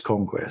map of his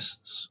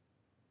conquests.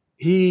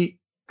 He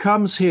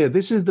comes here.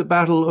 This is the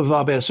Battle of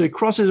Arbela. So he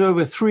crosses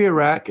over through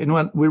Iraq, and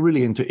we're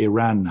really into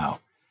Iran now.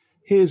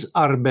 Here's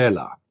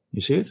Arbela.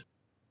 You see it?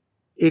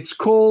 It's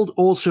called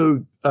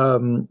also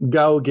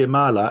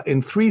Gaugamela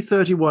in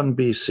 331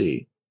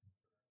 BC.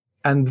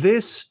 And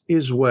this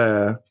is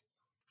where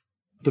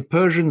the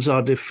Persians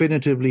are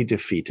definitively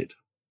defeated.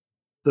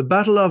 The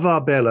Battle of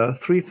Arbela,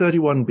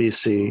 331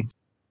 BC,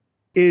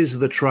 is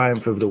the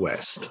triumph of the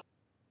West.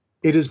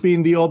 It has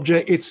been the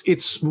object,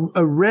 it's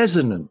a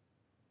resonant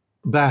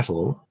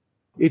battle.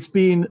 It's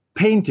been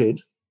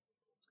painted.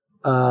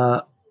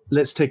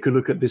 Let's take a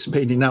look at this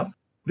painting. Now,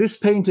 this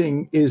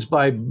painting is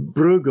by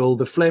Bruegel,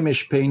 the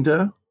Flemish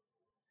painter.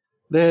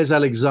 There's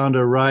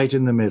Alexander right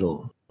in the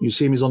middle. You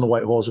see him, he's on the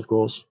white horse, of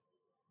course.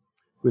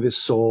 with his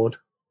sword.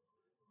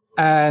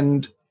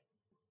 And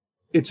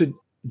it's a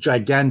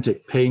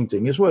gigantic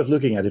painting. It's worth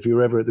looking at if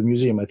you're ever at the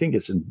museum. I think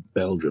it's in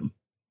Belgium.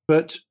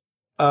 But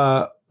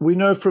we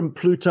know from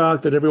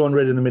Plutarch that everyone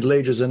read in the Middle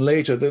Ages and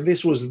later that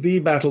this was the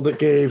battle that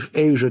gave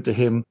Asia to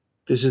him.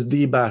 This is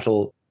the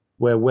battle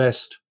where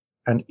West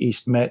and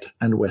East met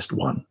and West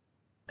won.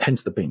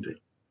 Hence the painting.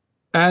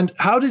 And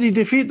how did he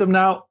defeat them?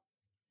 Now,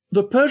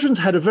 the Persians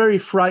had a very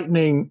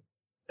frightening,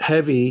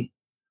 heavy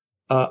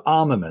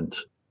armament,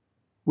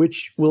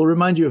 which will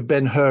remind you of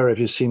Ben-Hur if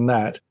you've seen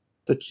that.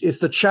 It's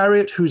the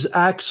chariot whose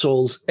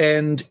axles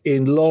end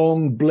in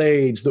long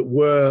blades that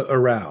whir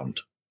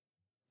around.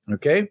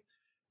 Okay?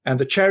 And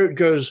the chariot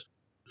goes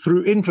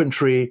through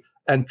infantry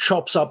and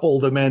chops up all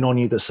the men on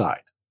either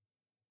side.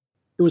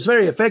 It was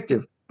very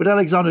effective, but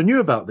Alexander knew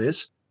about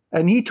this,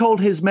 and he told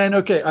his men,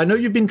 okay, I know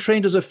you've been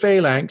trained as a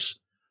phalanx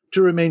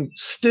to remain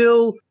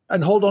still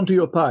and hold on to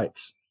your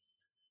pikes.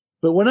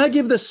 But when I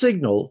give the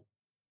signal,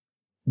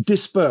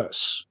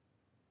 disperse.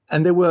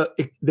 And they were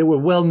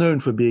well known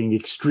for being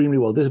extremely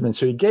well disciplined.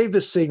 So he gave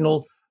the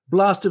signal,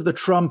 blast of the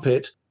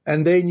trumpet,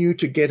 and they knew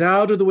to get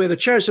out of the way of the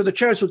chariots. So the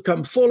chariots would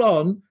come full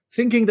on,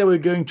 thinking they were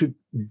going to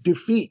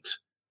defeat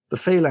the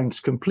phalanx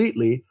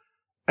completely,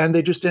 and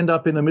they just end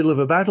up in the middle of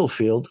a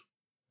battlefield.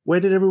 Where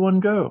did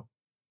everyone go?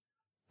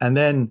 And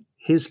then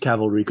his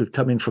cavalry could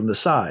come in from the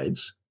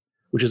sides,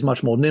 which is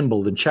much more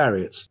nimble than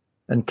chariots,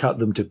 and cut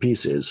them to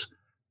pieces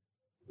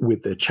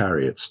with their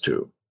chariots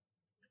too.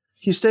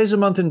 He stays a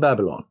month in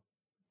Babylon,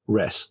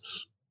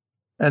 rests.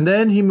 And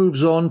then he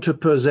moves on to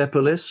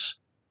Persepolis.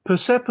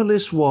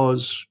 Persepolis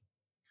was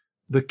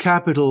the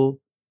capital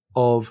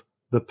of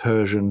the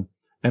Persian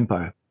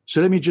Empire.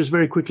 So let me just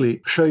very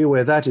quickly show you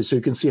where that is so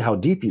you can see how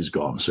deep he's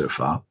gone so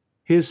far.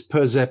 Here's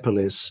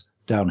Persepolis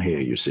down here,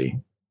 you see.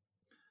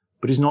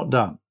 But he's not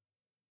done.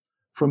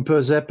 From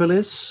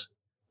Persepolis,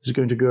 he's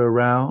going to go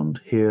around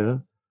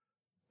here,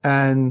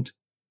 and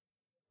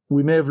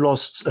we may have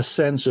lost a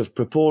sense of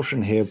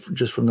proportion here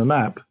just from the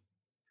map.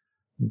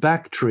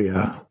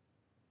 Bactria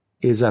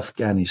is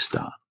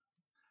Afghanistan,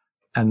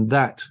 and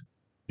that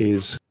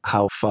is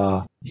how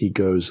far he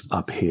goes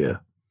up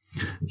here.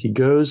 He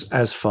goes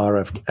as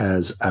far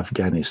as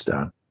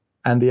Afghanistan,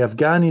 and the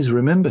Afghanis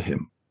remember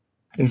him.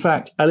 In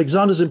fact,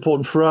 Alexander's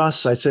important for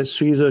us. I said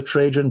Caesar,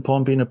 Trajan,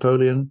 Pompey,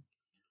 Napoleon,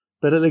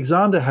 but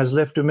Alexander has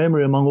left a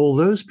memory among all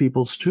those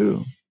peoples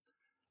too.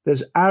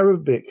 There's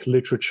Arabic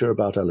literature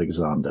about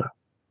Alexander.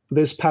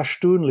 There's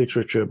Pashtun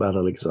literature about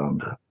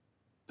Alexander.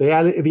 The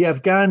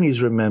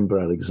Afghanis remember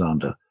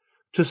Alexander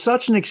to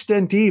such an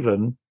extent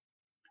even,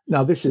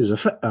 now this is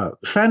a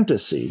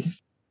fantasy,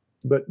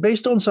 but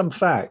based on some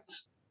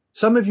facts,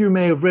 some of you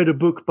may have read a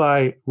book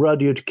by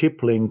Rudyard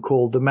Kipling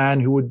called The Man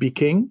Who Would Be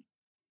King,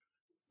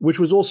 which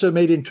was also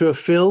made into a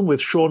film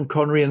with Sean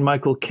Connery and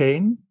Michael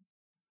Caine,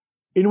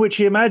 in which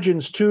he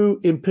imagines two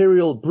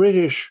imperial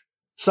British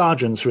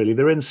sergeants, really,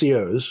 they're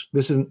NCOs,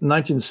 this is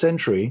 19th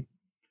century,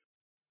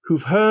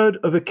 who've heard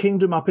of a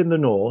kingdom up in the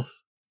north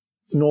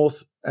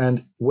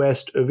and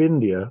west of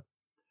India,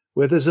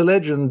 where there's a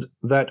legend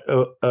that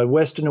a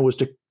Westerner was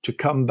to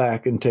come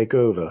back and take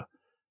over.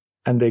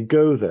 And they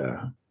go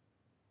there.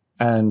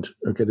 And,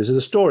 okay, this is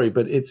a story,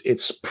 but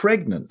it's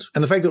pregnant.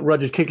 And the fact that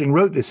Rudyard Kipling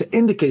wrote this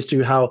indicates to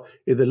you how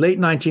in the late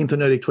 19th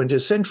and early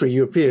 20th century,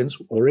 Europeans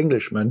or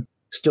Englishmen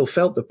still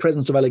felt the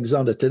presence of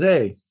Alexander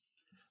today.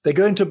 They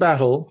go into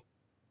battle.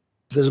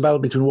 There's a battle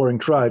between warring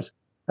tribes.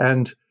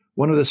 And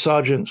one of the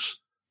sergeants'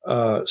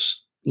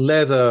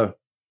 leather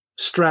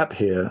strap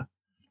here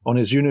on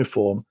his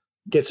uniform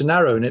gets an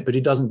arrow in it, but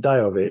he doesn't die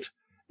of it.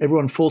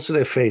 Everyone falls to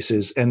their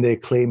faces and they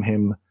acclaim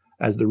him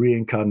as the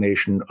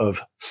reincarnation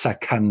of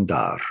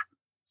Sakandar,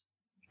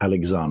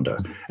 Alexander.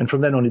 And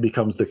from then on, he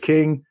becomes the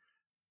king,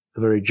 a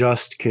very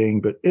just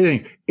king, but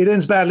it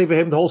ends badly for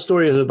him. The whole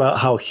story is about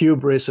how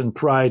hubris and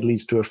pride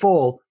leads to a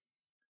fall,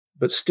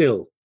 but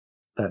still,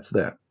 that's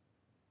there.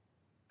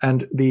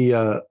 And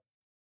the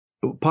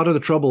part of the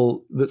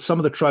trouble that some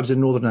of the tribes in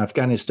northern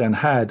Afghanistan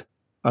had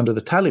under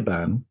the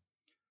Taliban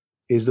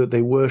is that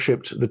they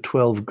worshipped the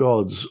 12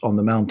 gods on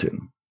the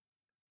mountain.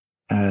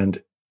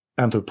 And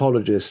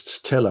anthropologists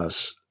tell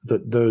us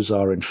that those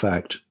are, in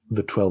fact,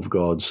 the 12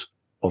 gods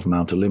of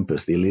Mount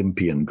Olympus, the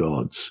Olympian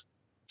gods.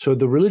 So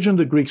the religion of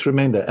the Greeks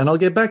remained there. And I'll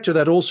get back to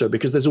that also,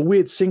 because there's a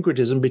weird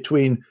syncretism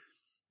between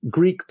the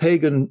Greek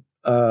pagans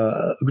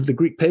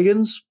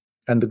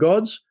and the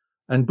gods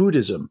and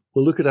Buddhism.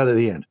 We'll look at that at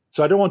the end.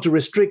 So I don't want to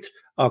restrict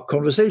our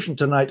conversation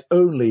tonight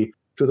only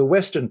to the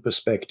Western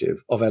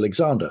perspective of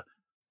Alexander,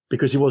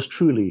 because he was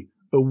truly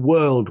a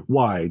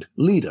worldwide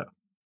leader.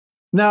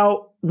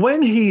 Now,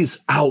 when he's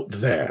out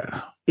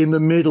there in the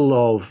middle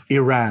of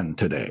Iran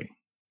today,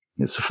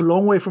 it's a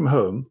long way from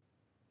home,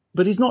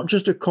 but he's not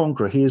just a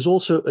conqueror. He is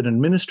also an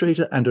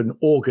administrator and an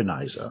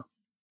organizer.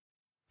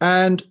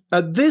 And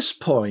at this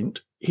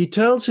point, he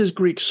tells his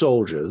Greek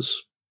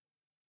soldiers,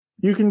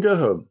 you can go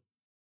home,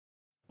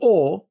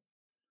 or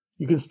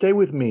you can stay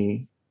with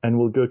me and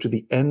we'll go to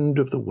the end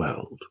of the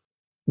world.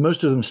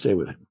 Most of them stay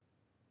with him.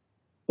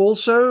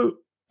 Also,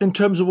 in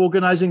terms of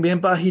organizing the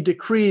empire, he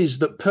decrees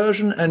that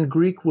Persian and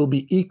Greek will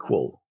be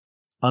equal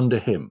under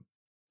him.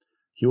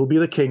 He will be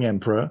the king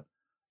emperor,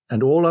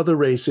 and all other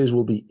races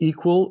will be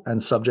equal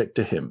and subject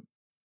to him.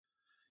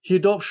 He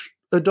adopts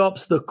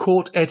the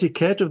court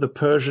etiquette of the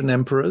Persian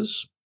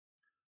emperors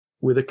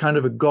with a kind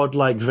of a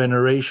godlike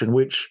veneration,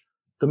 which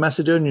the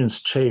Macedonians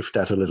chafed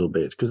at a little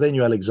bit because they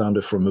knew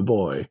Alexander from a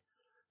boy.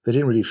 They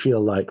didn't really feel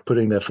like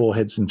putting their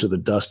foreheads into the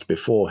dust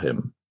before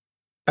him.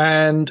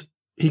 And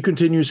he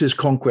continues his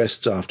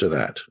conquests after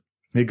that.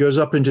 He goes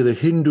up into the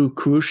Hindu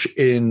Kush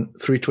in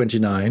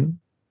 329.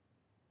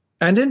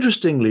 And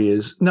interestingly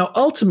is, now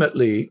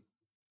ultimately,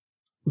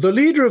 the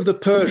leader of the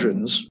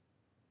Persians,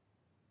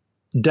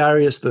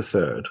 Darius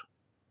III,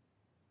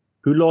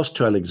 who lost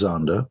to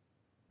Alexander,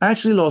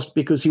 actually lost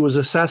because he was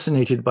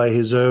assassinated by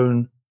his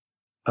own,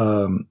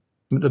 the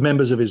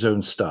members of his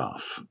own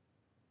staff.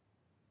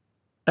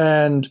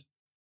 And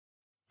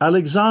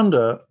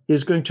Alexander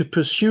is going to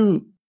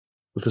pursue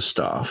the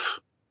staff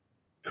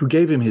who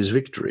gave him his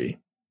victory.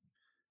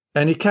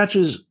 And he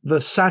catches the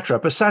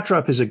satrap. A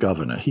satrap is a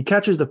governor. He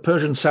catches the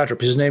Persian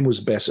satrap. His name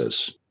was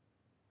Bessus,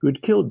 who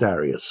had killed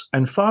Darius.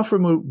 And far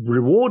from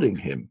rewarding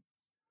him,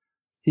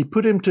 he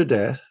put him to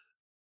death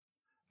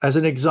as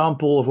an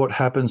example of what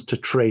happens to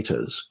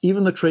traitors.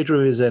 Even the traitor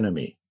of his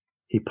enemy,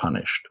 he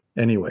punished.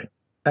 Anyway,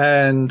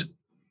 and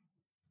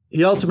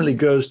he ultimately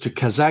goes to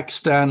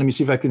Kazakhstan. Let me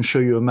see if I can show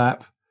you a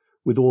map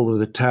with all of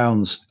the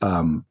towns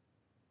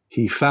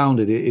he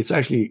founded. It's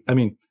actually, I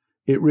mean,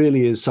 it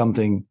really is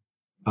something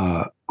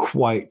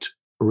quite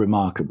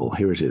remarkable.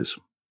 Here it is.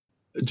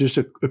 Just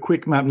a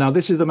quick map. Now,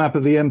 this is the map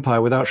of the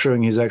empire without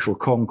showing his actual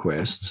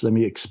conquests. Let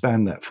me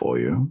expand that for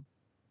you.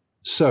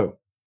 So,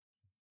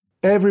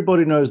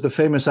 everybody knows the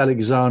famous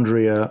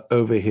Alexandria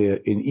over here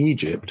in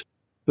Egypt.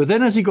 But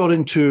then as he got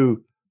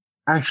into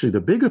actually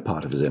the bigger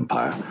part of his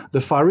empire,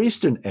 the Far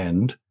Eastern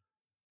end,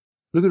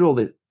 look at all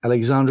the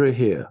Alexandria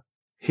here,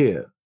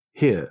 here,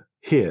 here,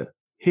 here,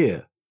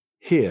 here,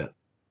 here,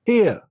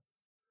 here.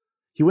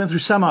 He went through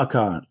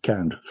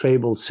Samarkand,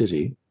 fabled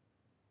city.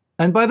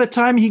 And by the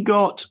time he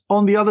got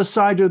on the other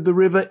side of the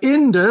river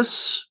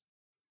Indus,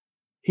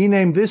 he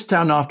named this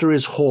town after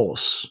his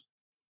horse.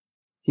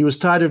 He was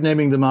tired of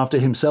naming them after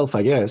himself,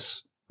 I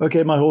guess.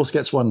 Okay, my horse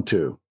gets one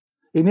too.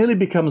 It nearly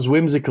becomes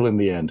whimsical in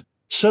the end.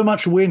 So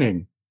much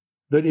winning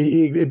that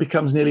it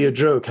becomes nearly a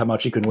joke how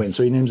much he can win.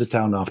 So he names a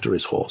town after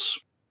his horse.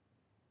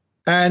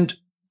 And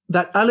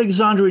that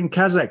Alexandria in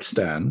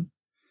Kazakhstan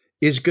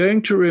is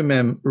going to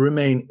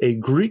remain a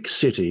Greek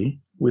city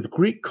with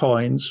Greek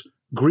coins,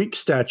 Greek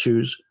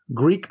statues,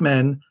 Greek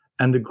men,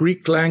 and the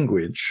Greek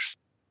language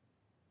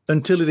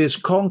until it is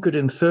conquered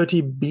in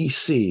 30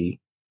 BC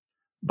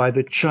by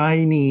the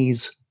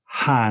Chinese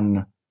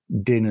Han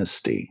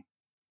dynasty.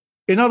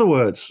 In other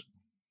words,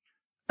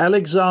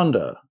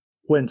 Alexander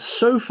went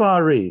so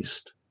far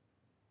east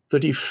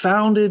that he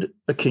founded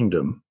a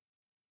kingdom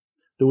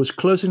that was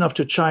close enough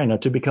to China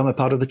to become a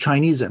part of the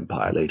Chinese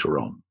empire later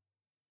on.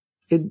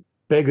 It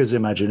beggars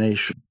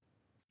imagination.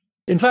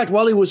 In fact,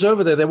 while he was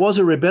over there, there was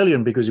a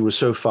rebellion because he was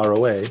so far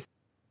away,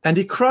 and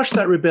he crushed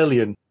that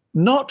rebellion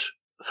not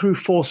through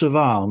force of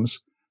arms,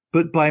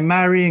 but by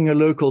marrying a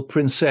local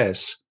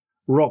princess,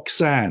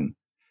 Roxanne.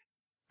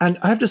 And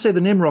I have to say the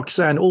name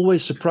Roxanne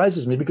always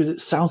surprises me because it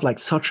sounds like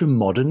such a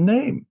modern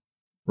name,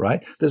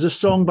 right? There's a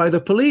song by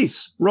The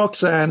Police,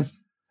 Roxanne,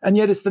 and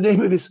yet it's the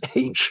name of this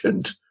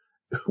ancient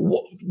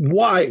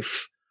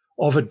wife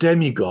of a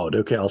demigod,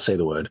 okay, I'll say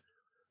the word,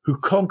 who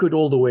conquered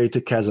all the way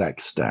to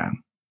Kazakhstan.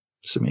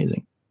 It's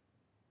amazing.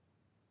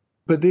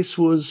 But this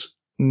was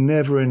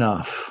never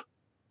enough.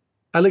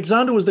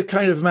 Alexander was the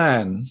kind of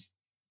man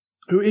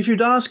who, if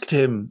you'd asked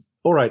him,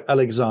 all right,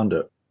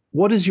 Alexander,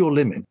 what is your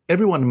limit?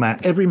 Every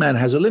man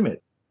has a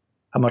limit.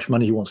 How much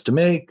money he wants to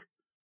make,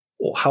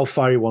 or how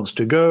far he wants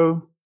to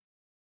go.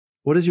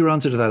 What is your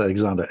answer to that,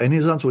 Alexander? And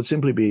his answer would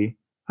simply be,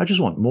 I just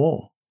want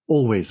more,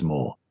 always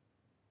more.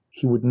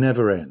 He would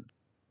never end.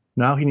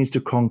 Now he needs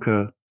to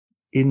conquer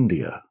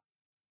India.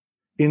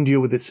 India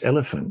with its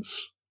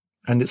elephants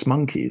and its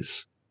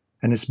monkeys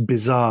and its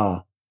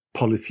bizarre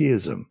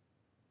polytheism.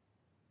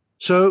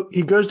 So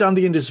he goes down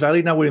the Indus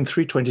Valley. Now we're in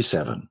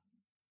 327.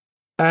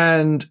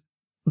 And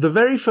the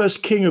very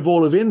first king of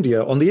all of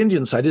India on the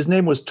Indian side, his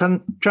name was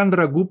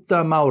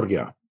Chandragupta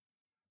Maurya.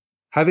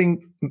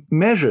 Having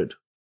measured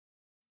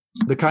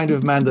the kind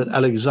of man that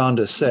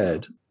Alexander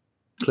said,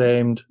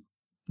 claimed,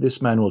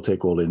 this man will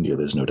take all India,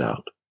 there's no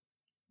doubt.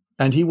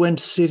 And he went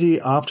city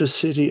after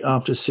city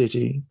after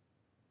city.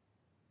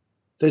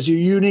 There's a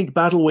unique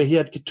battle where he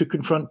had to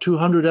confront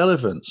 200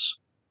 elephants,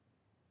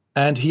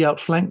 and he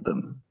outflanked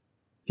them.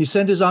 He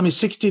sent his army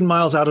 16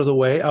 miles out of the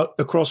way, out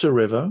across a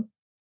river,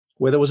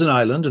 where there was an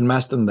island, and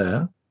massed them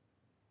there.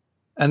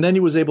 And then he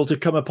was able to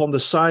come upon the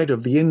side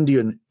of the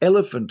Indian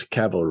elephant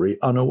cavalry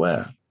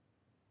unaware.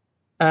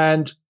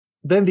 And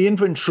then the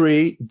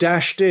infantry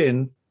dashed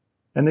in,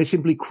 and they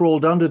simply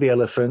crawled under the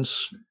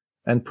elephants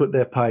and put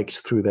their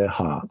pikes through their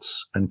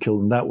hearts and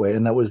killed them that way.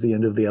 And that was the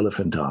end of the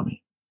elephant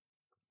army.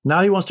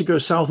 Now he wants to go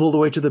south all the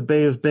way to the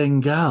Bay of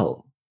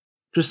Bengal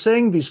Just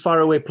saying these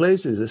faraway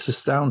places is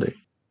astounding.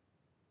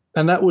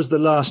 And that was the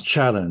last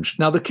challenge.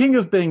 Now, the king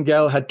of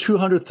Bengal had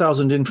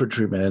 200,000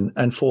 infantrymen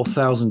and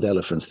 4,000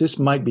 elephants. This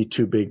might be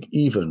too big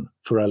even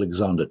for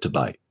Alexander to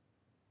bite.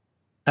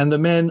 And the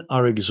men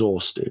are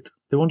exhausted.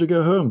 They want to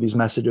go home, these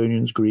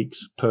Macedonians,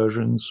 Greeks,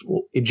 Persians,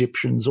 or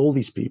Egyptians, all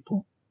these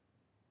people.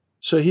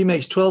 So he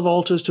makes 12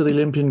 altars to the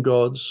Olympian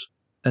gods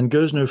and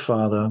goes no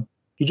farther.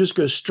 He just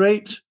goes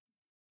straight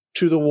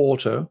to the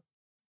water.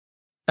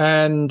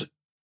 And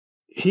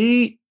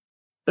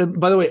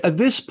by the way, at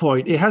this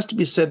point, it has to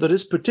be said that at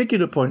this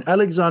particular point,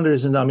 Alexander and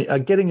his army are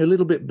getting a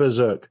little bit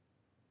berserk.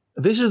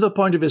 This is the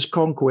point of his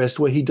conquest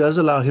where he does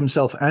allow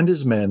himself and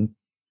his men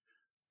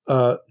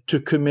to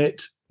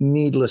commit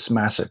needless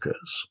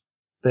massacres.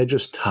 They're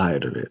just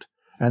tired of it,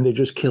 and they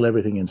just kill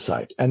everything in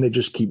sight, and they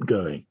just keep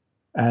going,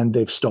 and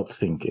they've stopped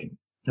thinking.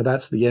 Now,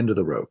 that's the end of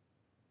the rope.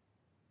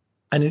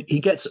 And he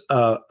gets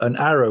an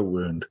arrow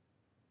wound,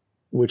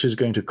 which is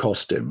going to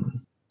cost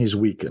him. He's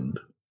weakened.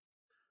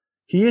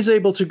 He is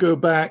able to go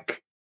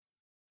back.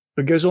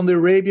 He goes on the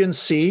Arabian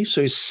Sea,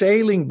 so he's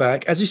sailing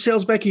back. As he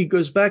sails back, he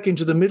goes back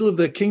into the middle of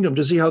the kingdom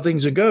to see how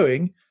things are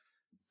going,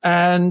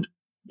 and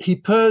he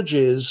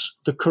purges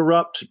the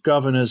corrupt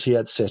governors he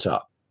had set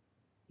up.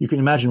 You can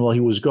imagine while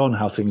he was gone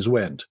how things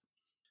went.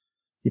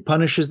 He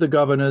punishes the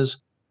governors,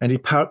 and he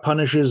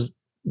punishes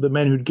the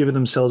men who'd given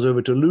themselves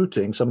over to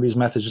looting. Some of these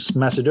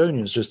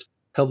Macedonians just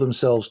helped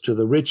themselves to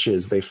the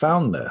riches they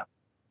found there.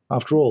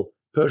 After all,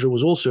 Persia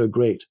was also a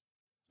great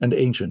and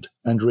ancient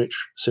and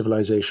rich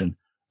civilization,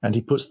 and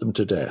he puts them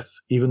to death,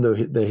 even though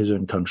they're his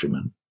own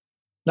countrymen.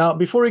 Now,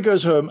 before he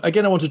goes home,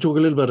 again, I want to talk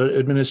a little bit about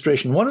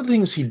administration. One of the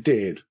things he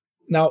did,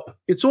 now,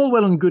 it's all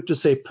well and good to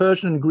say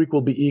Persian and Greek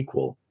will be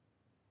equal,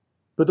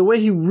 but the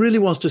way he really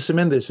wants to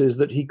cement this is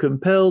that he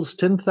compels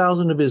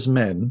 10,000 of his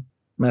men,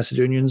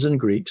 Macedonians and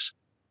Greeks,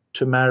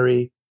 to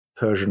marry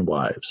Persian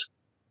wives.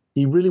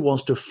 He really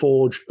wants to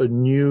forge a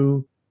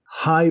new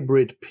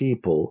hybrid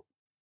people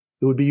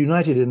who would be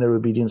united in their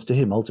obedience to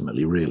him,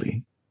 ultimately,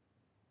 really.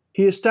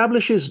 He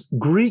establishes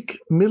Greek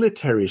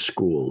military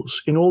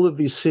schools in all of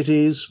these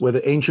cities,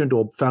 whether ancient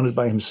or founded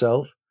by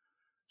himself,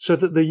 so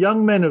that the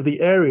young men of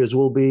the areas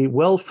will be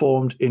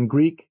well-formed in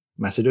Greek,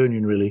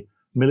 Macedonian really,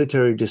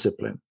 military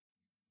discipline.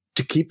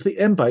 To keep the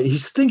empire.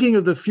 He's thinking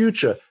of the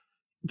future.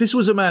 This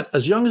was a man,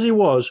 as young as he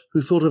was,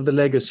 who thought of the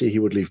legacy he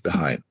would leave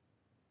behind.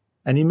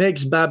 And he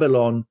makes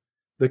Babylon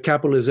the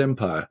capital of his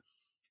empire.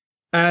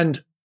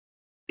 And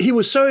he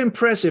was so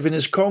impressive in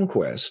his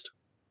conquest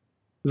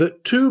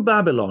that to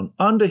Babylon,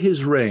 under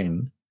his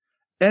reign,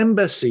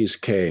 embassies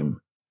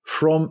came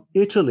from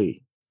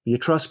Italy, the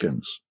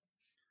Etruscans,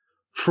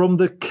 from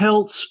the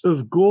Celts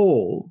of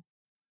Gaul,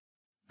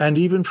 and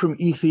even from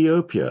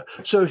Ethiopia.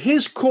 So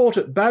his court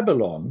at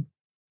Babylon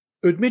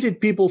admitted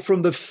people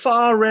from the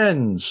far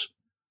ends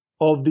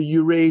of the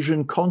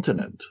Eurasian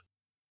continent.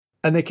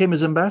 And they came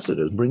as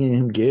ambassadors, bringing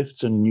him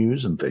gifts and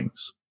news and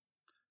things.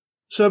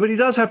 So, but he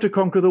does have to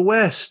conquer the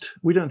West.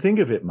 We don't think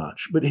of it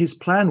much. But his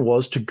plan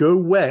was to go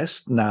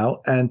west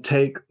now and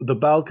take the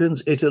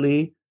Balkans,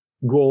 Italy,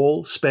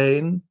 Gaul,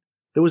 Spain.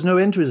 There was no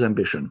end to his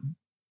ambition.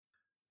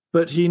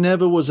 But he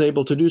never was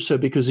able to do so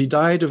because he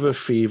died of a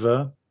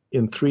fever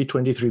in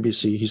 323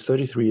 BC. He's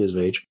 33 years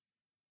of age,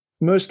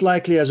 most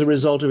likely as a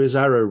result of his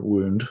arrow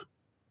wound.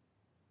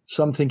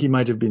 Some think he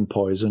might have been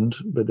poisoned,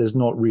 but there's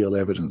not real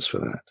evidence for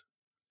that.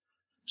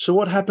 So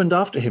what happened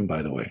after him,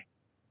 by the way?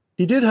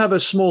 He did have a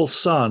small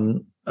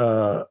son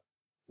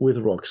with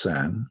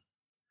Roxanne,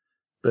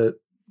 but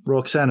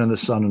Roxanne and the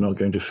son are not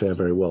going to fare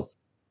very well.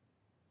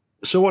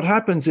 So what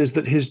happens is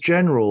that his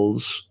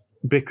generals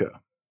bicker,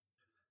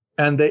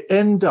 and they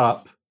end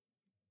up,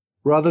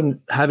 rather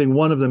than having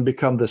one of them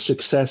become the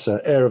successor,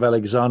 heir of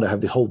Alexander,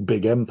 have the whole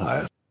big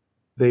empire,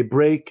 they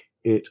break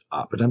it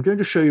up. And I'm going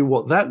to show you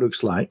what that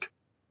looks like,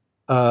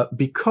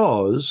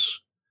 because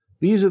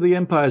these are the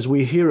empires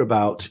we hear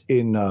about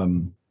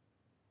in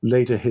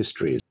later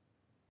histories.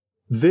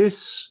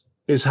 This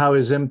is how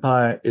his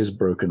empire is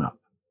broken up.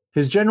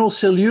 His general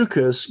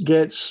Seleucus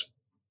gets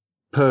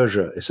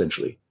Persia,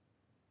 essentially.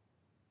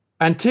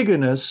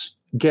 Antigonus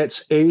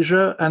gets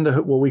Asia and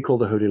what we call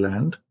the Holy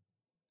Land.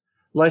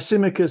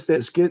 Lysimachus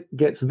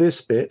gets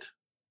this bit,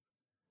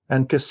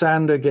 and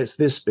Cassander gets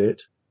this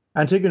bit.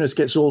 Antigonus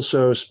gets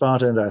also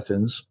Sparta and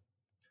Athens,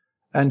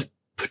 and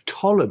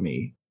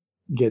Ptolemy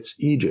gets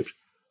Egypt.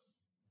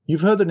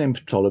 You've heard the name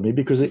Ptolemy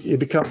because it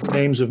becomes the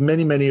names of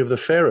many, many of the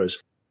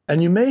pharaohs.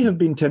 And you may have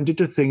been tempted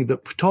to think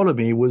that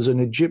Ptolemy was an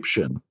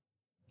Egyptian,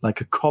 like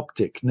a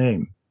Coptic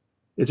name.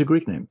 It's a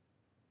Greek name.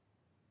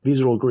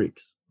 These are all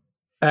Greeks.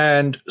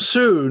 And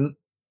soon,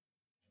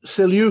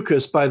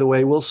 Seleucus, by the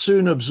way, will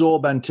soon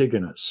absorb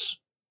Antigonus,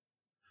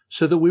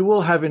 so that we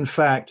will have, in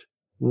fact,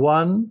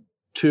 1,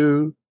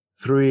 2,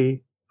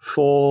 3,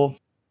 4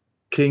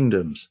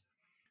 kingdoms.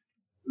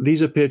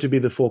 These appear to be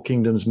the 4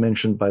 kingdoms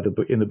mentioned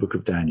in the book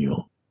of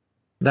Daniel.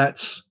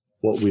 That's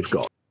what we've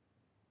got.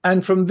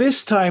 And from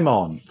this time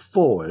on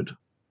forward,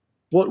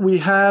 what we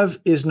have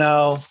is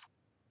now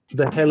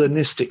the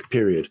Hellenistic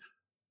period.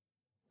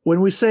 When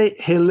we say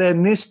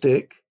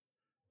Hellenistic,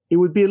 it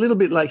would be a little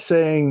bit like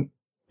saying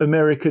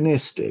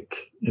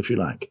Americanistic, if you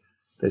like.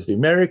 There's the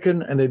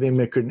American and then the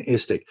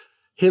Americanistic.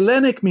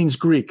 Hellenic means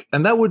Greek,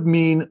 and that would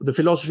mean the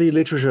philosophy,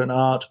 literature, and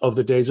art of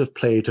the days of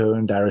Plato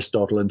and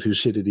Aristotle and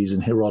Thucydides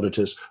and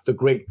Herodotus, the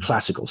great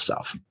classical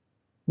stuff.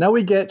 Now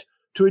we get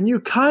to a new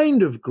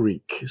kind of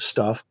Greek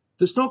stuff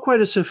that's not quite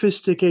as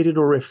sophisticated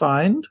or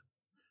refined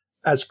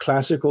as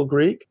classical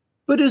Greek,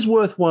 but is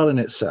worthwhile in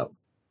itself.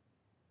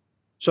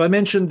 So I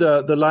mentioned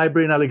the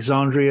library in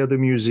Alexandria, the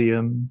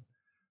museum,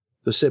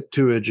 the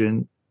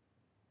Septuagint.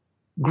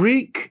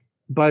 Greek,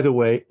 by the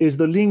way, is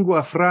the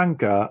lingua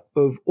franca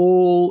of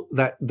all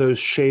those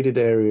shaded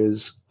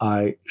areas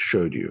I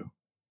showed you.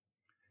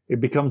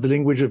 It becomes the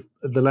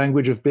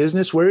language of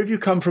business. Wherever you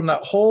come from,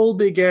 that whole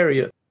big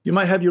area, you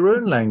might have your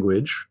own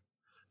language,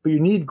 but you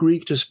need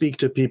Greek to speak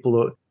to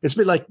people. It's a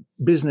bit like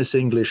business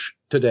English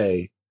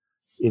today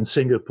in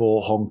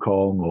Singapore, Hong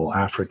Kong, or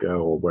Africa,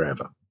 or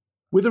wherever.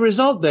 With the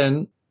result,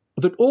 then,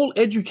 that all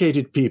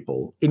educated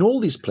people in all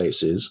these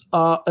places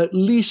are at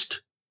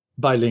least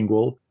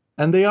bilingual,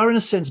 and they are, in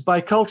a sense,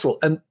 bicultural.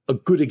 And a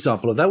good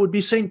example of that would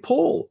be St.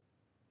 Paul.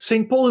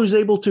 St. Paul, who's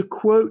able to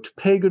quote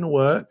pagan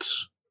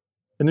works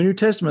in the New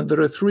Testament. There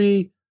are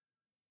three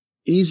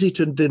easy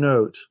to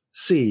denote,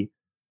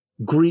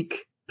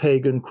 Greek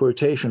pagan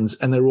quotations,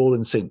 and they're all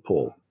in St.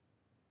 Paul,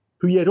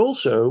 who yet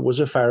also was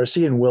a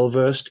Pharisee and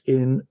well-versed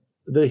in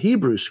the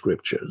Hebrew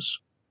scriptures.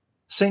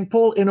 St.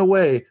 Paul, in a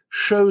way,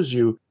 shows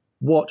you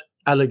what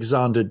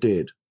Alexander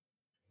did,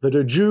 that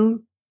a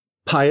Jew,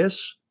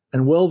 pious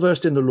and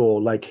well-versed in the law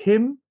like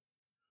him,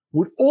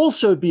 would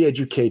also be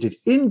educated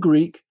in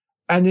Greek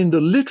and in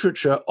the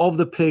literature of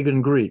the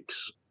pagan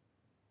Greeks.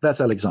 That's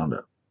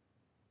Alexander.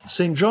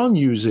 St. John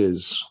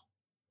uses,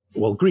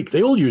 Greek.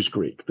 They all use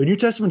Greek. The New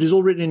Testament is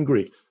all written in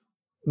Greek.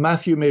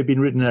 Matthew may have been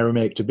written in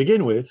Aramaic to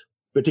begin with,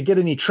 but to get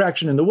any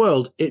traction in the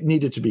world, it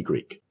needed to be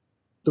Greek.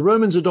 The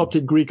Romans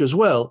adopted Greek as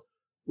well,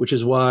 which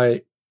is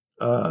why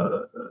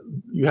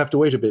you have to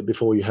wait a bit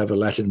before you have a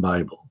Latin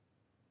Bible.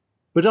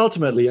 But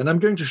ultimately, and I'm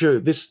going to show you,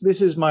 this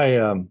is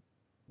my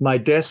my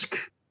desk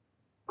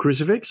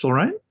crucifix, all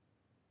right?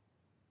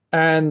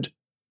 And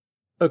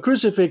a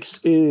crucifix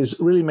is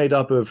really made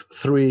up of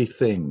three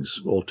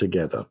things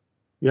altogether.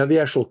 You have the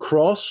actual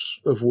cross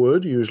of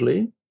wood,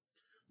 usually.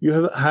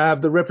 You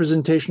have the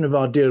representation of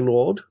our dear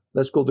Lord.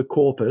 That's called the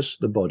corpus,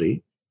 the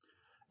body.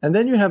 And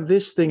then you have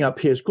this thing up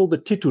here. It's called the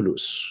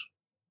titulus.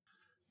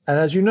 And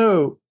as you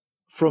know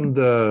from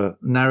the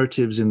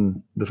narratives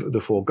in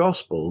the four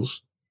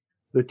Gospels,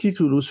 the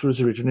titulus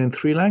was written in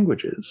three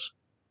languages.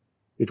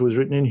 It was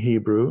written in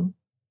Hebrew,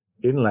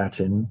 in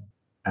Latin,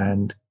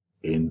 and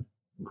in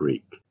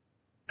Greek.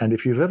 And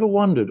if you've ever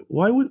wondered,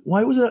 why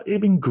was there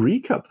even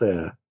Greek up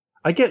there?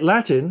 I get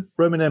Latin,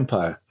 Roman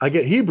Empire. I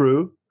get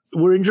Hebrew,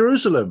 we're in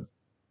Jerusalem.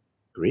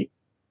 Greek?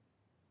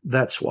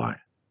 That's why.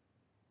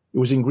 It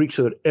was in Greek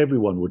so that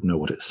everyone would know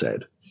what it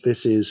said.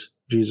 This is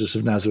Jesus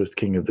of Nazareth,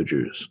 King of the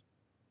Jews.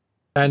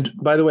 And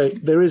by the way,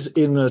 there is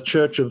in the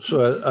church of,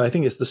 I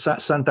think it's the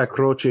Santa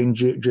Croce in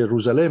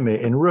Jerusalem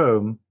in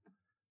Rome,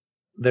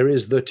 there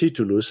is the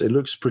titulus. It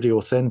looks pretty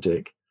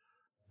authentic.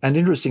 And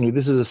interestingly,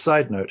 this is a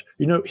side note.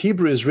 You know,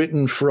 Hebrew is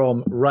written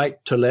from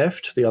right to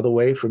left, the other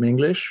way from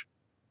English.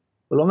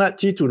 Well, on that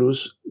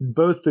titulus,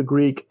 both the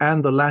Greek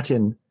and the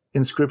Latin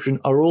inscription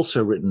are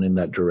also written in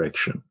that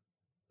direction,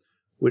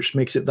 which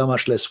makes it that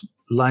much less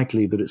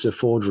likely that it's a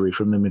forgery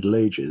from the Middle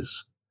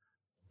Ages,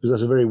 because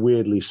that's a very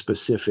weirdly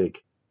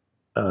specific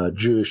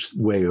Jewish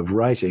way of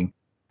writing.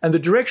 And the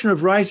direction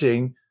of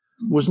writing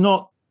was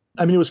not,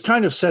 I mean, it was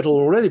kind of settled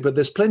already, but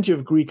there's plenty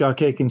of Greek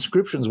archaic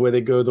inscriptions where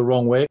they go the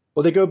wrong way,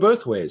 or they go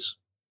both ways.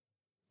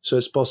 So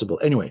it's possible.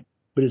 Anyway,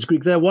 but it's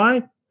Greek there.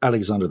 Why?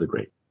 Alexander the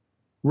Great.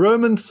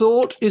 Roman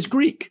thought is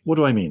Greek. What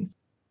do I mean?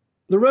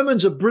 The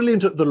Romans are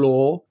brilliant at the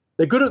law.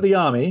 They're good at the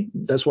army.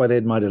 That's why they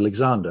admired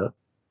Alexander.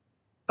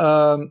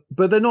 But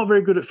they're not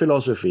very good at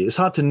philosophy. It's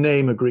hard to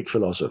name a Greek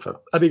philosopher.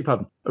 I beg your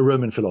pardon, a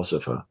Roman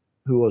philosopher.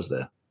 Who was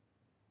there?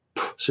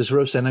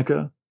 Cicero,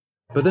 Seneca.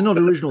 But they're not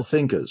original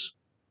thinkers.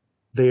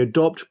 They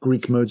adopt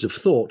Greek modes of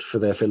thought for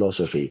their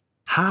philosophy.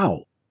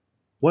 How?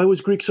 Why was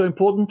Greek so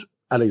important?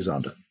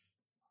 Alexander.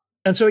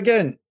 And so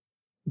again,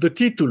 the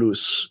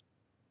titulus,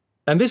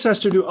 and this has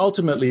to do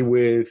ultimately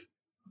with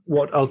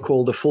what I'll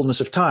call the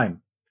fullness of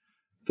time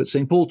that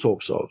St. Paul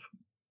talks of.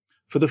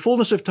 For the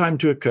fullness of time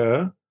to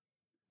occur,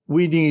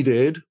 we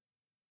needed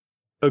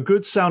a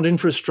good sound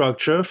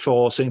infrastructure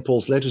for St.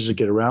 Paul's letters to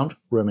get around,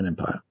 Roman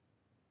Empire.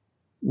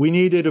 We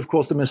needed, of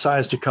course, the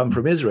Messiahs to come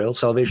from Israel.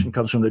 Salvation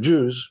comes from the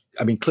Jews.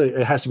 I mean, clearly,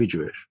 it has to be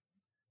Jewish.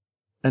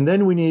 And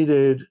then we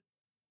needed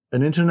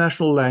an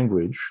international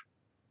language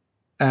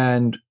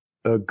and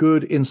a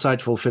good,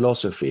 insightful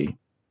philosophy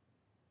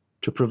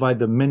to provide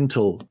the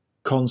mental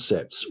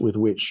concepts with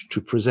which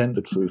to present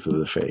the truth of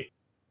the faith.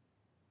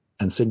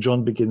 And St.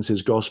 John begins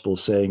his gospel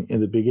saying, in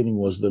the beginning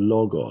was the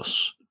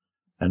Logos.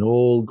 And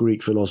all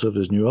Greek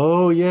philosophers knew,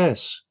 oh,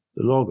 yes,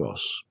 the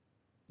Logos.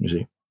 You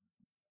see?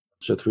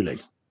 So three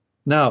legs.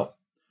 Now,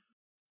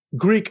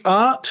 Greek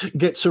art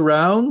gets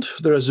around.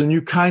 There is a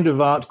new kind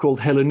of art called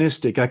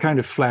Hellenistic. I kind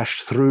of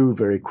flashed through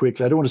very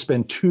quickly. I don't want to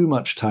spend too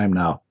much time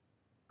now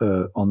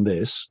on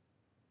this,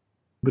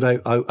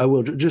 but I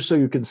will, just so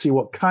you can see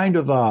what kind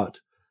of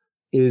art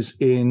is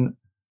in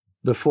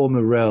the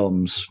former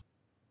realms.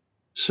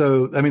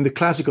 So, I mean, the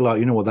classical art,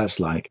 you know what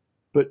that's like.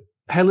 But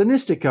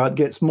Hellenistic art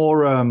gets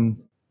more,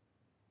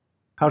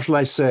 how shall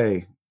I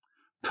say,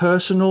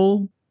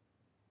 personal.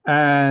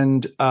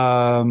 And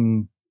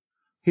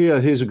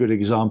here's a good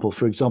example.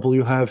 For example,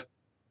 you have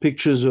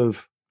pictures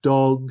of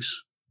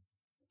dogs.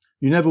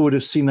 You never would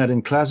have seen that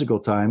in classical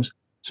times.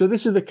 So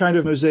this is the kind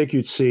of mosaic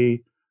you'd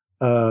see.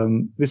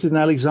 This is in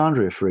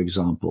Alexandria, for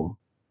example.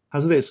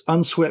 Has this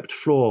unswept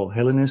floor,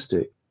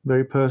 Hellenistic,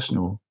 very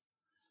personal.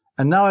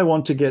 And now I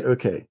want to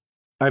okay,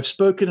 I've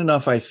spoken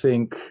enough, I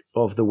think,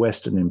 of the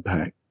Western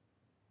impact.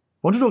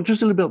 I want to talk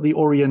just a little bit about the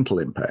Oriental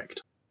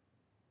impact.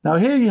 Now,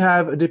 here you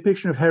have a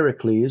depiction of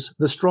Heracles,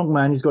 the strong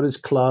man. He's got his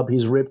club.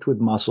 He's ripped with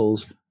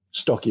muscles,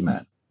 stocky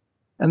man.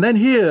 And then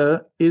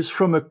here is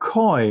from a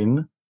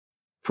coin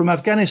from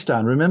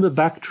Afghanistan. Remember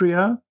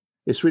Bactria?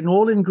 It's written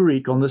all in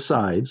Greek on the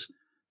sides.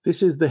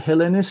 This is the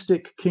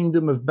Hellenistic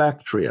kingdom of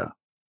Bactria.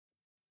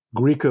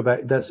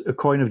 That's a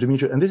coin of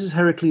Demeter. And this is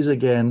Heracles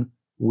again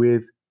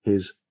with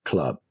his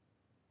club.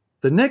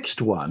 The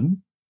next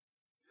one,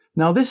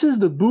 now this is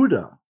the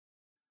Buddha.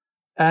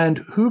 And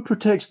who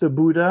protects the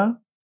Buddha?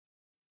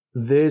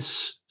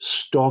 This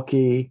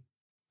stocky,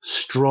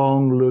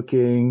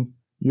 strong-looking,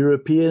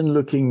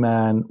 European-looking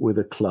man with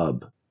a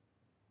club.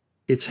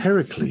 It's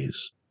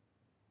Heracles,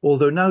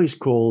 although now he's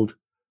called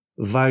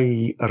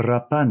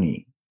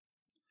Vajrapani.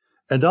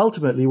 And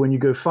ultimately, when you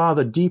go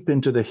farther deep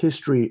into the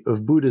history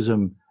of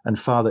Buddhism and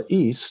farther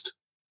east,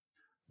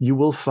 you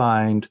will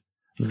find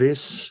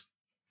this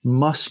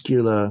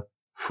muscular,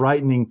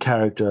 frightening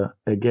character,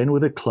 again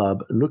with a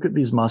club. Look at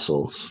these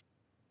muscles.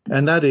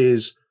 And that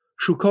is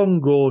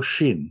Shukongo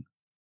Shin,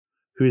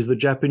 who is the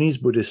Japanese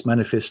Buddhist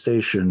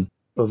manifestation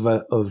of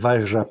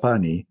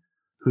Vajrapani,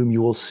 whom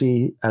you will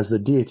see as the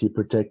deity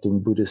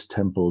protecting Buddhist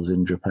temples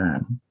in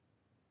Japan.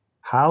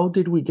 How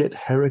did we get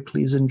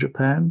Heracles in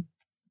Japan?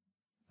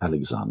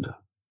 Alexander.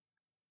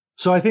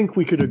 So I think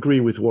we could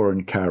agree with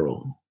Warren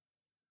Carroll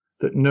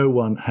that no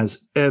one has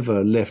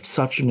ever left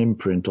such an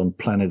imprint on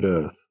planet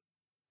Earth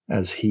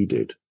as he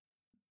did.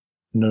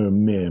 No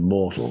mere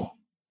mortal,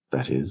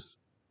 that is.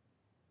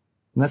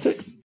 And that's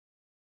it.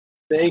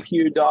 Thank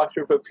you,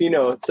 Dr.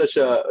 Pepino. It's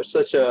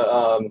such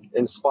a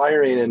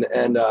inspiring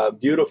and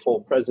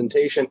beautiful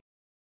presentation.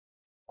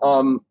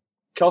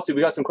 Kelsey,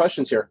 we got some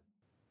questions here.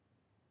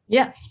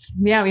 Yes.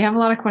 Yeah, we have a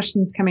lot of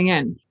questions coming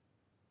in.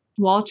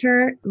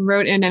 Walter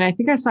wrote in, and I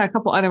think I saw a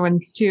couple other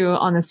ones too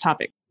on this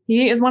topic.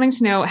 He is wanting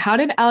to know, how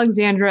did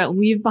Alexander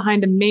leave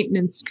behind a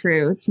maintenance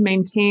crew to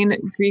maintain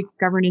Greek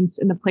governance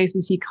in the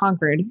places he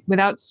conquered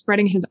without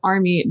spreading his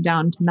army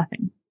down to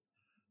nothing?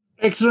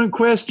 Excellent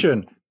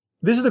question.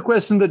 This is the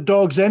question that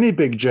dogs any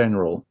big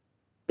general.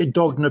 It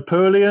dogged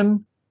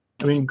Napoleon.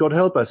 I mean, God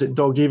help us, it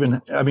dogged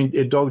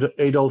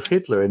Adolf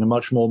Hitler in a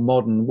much more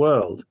modern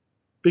world.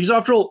 Because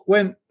after all,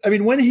 when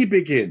he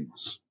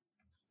begins,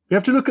 you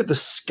have to look at the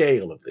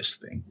scale of this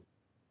thing.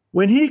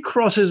 When he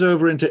crosses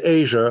over into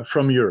Asia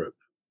from Europe,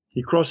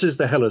 he crosses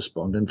the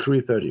Hellespont in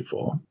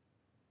 334.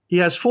 He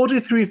has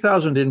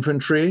 43,000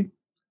 infantry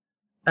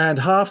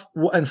and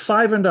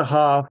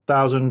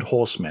 5,500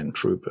 horsemen,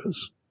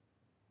 troopers.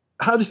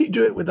 How did he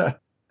do it with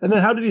that? And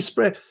then how did he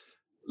spread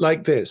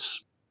like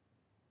this?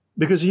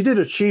 Because he did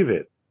achieve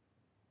it.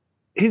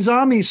 His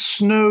army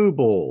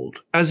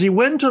snowballed as he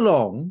went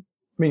along.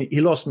 I mean, he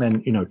lost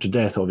men, to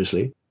death,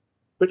 obviously,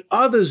 but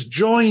others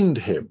joined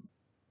him.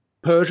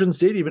 Persians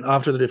did, even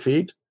after the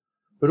defeat,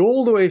 but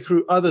all the way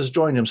through, others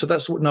joined him. So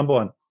that's number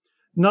one.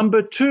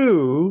 Number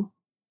two,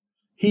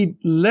 he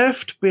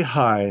left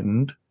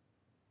behind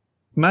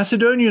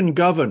Macedonian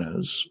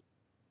governors,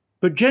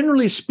 but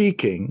generally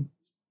speaking,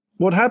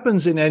 what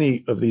happens in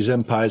any of these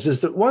empires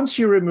is that once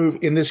you remove,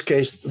 in this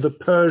case, the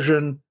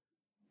Persian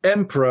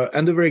emperor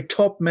and the very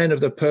top men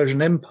of the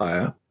Persian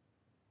Empire,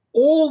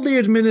 all the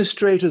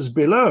administrators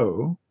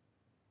below,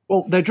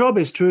 well, their job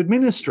is to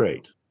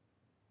administrate,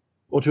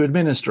 or to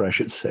administer, I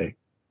should say.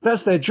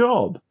 That's their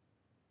job.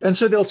 And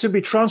so they'll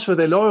simply transfer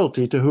their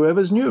loyalty to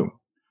whoever's new.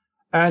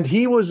 And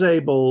he was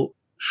able,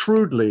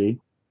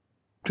 shrewdly,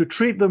 to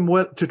treat them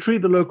well, to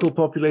treat the local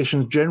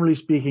populations, generally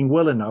speaking,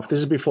 well enough. This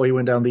is before he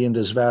went down the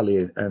Indus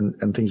Valley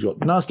and things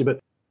got nasty, but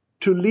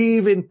to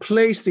leave in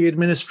place the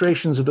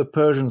administrations of the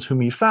Persians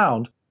whom he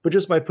found, but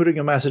just by putting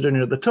a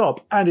Macedonian at the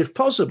top, and if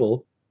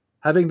possible,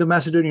 having the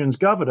Macedonian's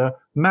governor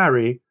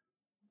marry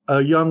a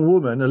young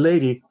woman, a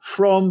lady,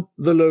 from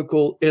the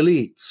local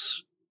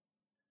elites.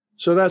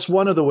 So that's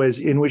one of the ways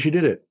in which he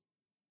did it.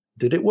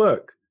 Did it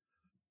work?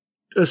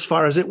 As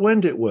far as it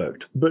went, it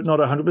worked, but not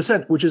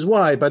 100%, which is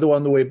why, by the way,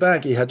 on the way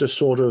back, he had to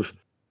sort of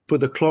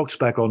put the clocks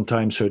back on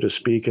time, so to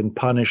speak, and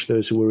punish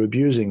those who were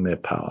abusing their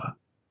power.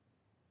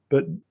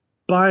 But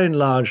by and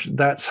large,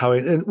 that's how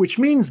it, which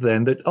means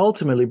then that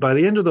ultimately, by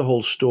the end of the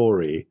whole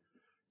story,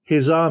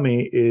 his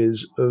army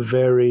is a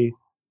very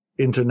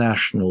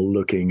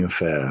international-looking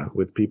affair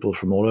with people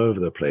from all over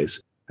the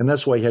place. And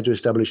that's why he had to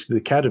establish the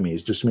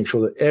academies, just to make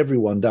sure that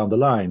everyone down the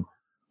line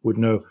would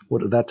know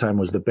what at that time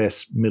was the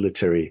best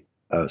military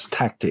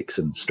tactics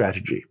and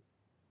strategy.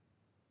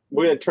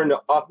 We're going to turn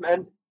to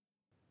Ahmed.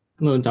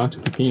 Hello, Dr.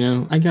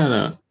 Pepino. I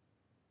got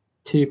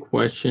two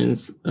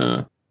questions.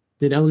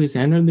 Did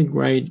Alexander the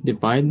Great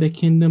divide the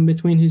kingdom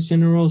between his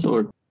generals,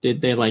 or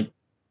did they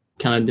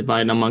kind of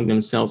divide among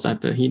themselves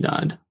after he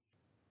died?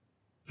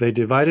 They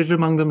divided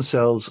among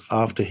themselves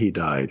after he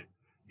died.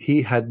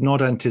 He had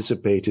not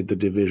anticipated the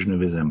division of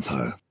his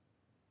empire.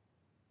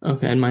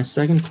 Okay, and my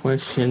second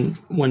question,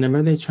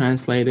 whenever they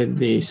translated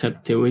the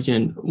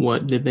Septuagint,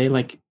 what did they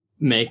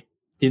make?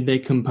 Did they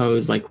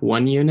compose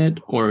one unit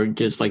or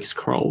just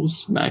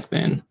scrolls back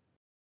then?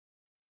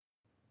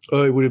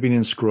 Oh, it would have been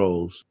in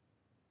scrolls.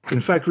 In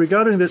fact,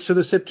 regarding that, so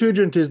the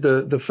Septuagint is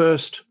the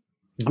first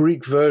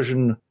Greek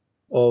version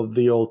of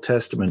the Old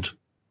Testament.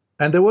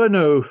 And there were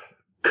no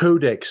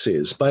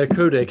codexes. By a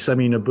codex, I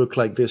mean a book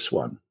like this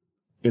one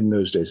in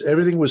those days.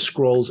 Everything was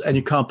scrolls, and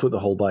you can't put the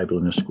whole Bible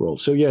in a scroll.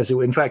 So yes,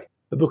 in fact,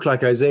 a book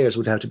like Isaiah's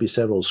would have to be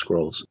several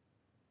scrolls.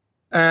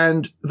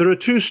 And there are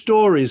two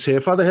stories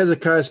here. Father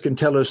Hezekiah can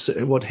tell us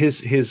what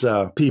his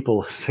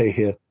people say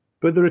here.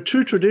 But there are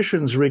two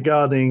traditions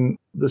regarding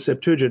the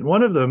Septuagint.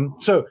 One of them,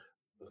 so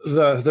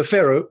the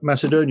Pharaoh,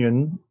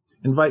 Macedonian,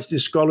 invites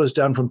these scholars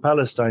down from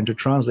Palestine to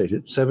translate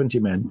it, 70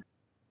 men.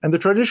 And the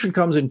tradition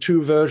comes in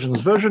two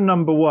versions. Version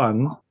number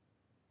one,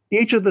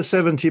 each of the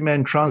 70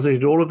 men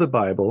translated all of the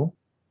Bible.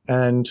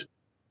 And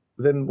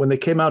then when they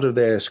came out of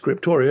their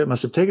scriptoria, it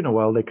must have taken a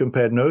while, they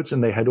compared notes,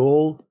 and they had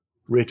all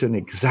written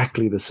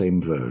exactly the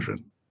same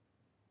version.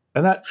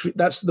 And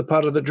that's the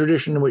part of the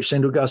tradition in which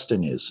St.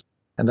 Augustine is,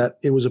 and that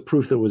it was a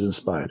proof that it was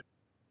inspired.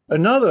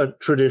 Another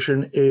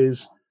tradition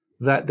is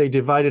that they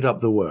divided up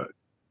the work.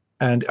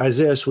 And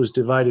Isaiah was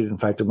divided, in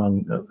fact,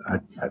 among,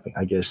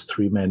 I guess,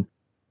 three men,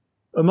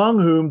 among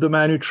whom the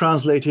man who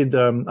translated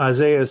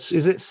Isaiah,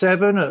 is it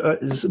 7?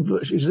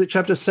 Is it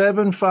chapter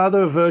 7,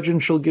 Father, a virgin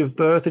shall give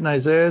birth in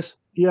Isaiah?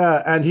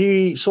 Yeah, and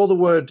he saw the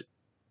word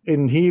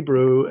in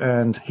Hebrew,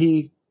 and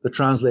he, the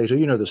translator,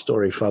 you know the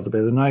story, Father,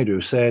 better than I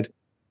do, said,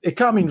 it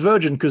can't mean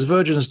virgin because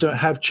virgins don't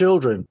have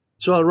children.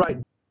 So I'll write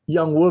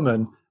young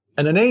woman.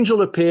 And an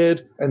angel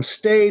appeared and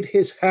stayed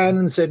his hand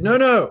and said,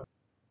 no,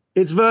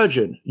 it's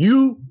virgin.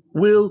 You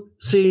will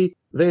see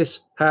this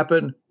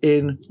happen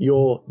in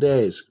your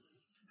days.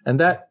 And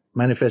that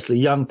manifestly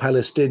young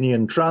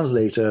Palestinian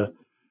translator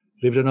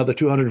lived another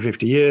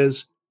 250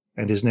 years,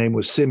 and his name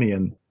was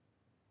Simeon.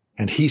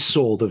 And he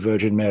saw the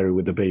Virgin Mary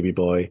with the baby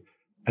boy.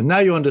 And now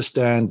you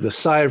understand the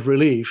sigh of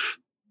relief.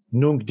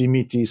 Nunc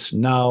dimittis,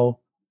 now,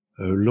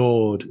 O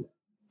Lord,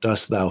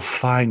 dost thou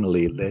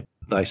finally let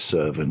thy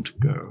servant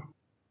go.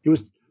 He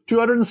was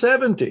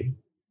 270.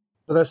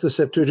 Well, that's the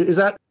Septuagint. Is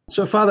that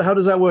so, Father? How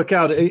does that work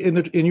out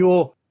in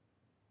your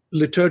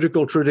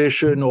liturgical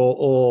tradition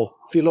or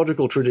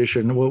theological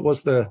tradition?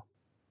 What's the?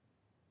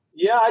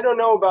 Yeah, I don't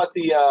know about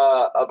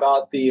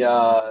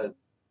the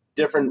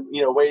different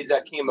ways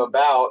that came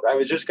about. I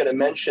was just going to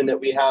mention that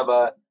we have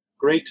a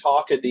great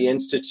talk at the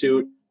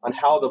Institute on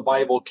how the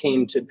Bible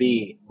came to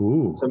be.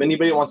 Ooh. So if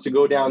anybody wants to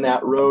go down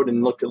that road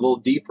and look a little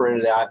deeper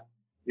into that,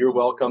 you're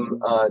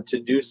welcome to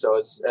do so.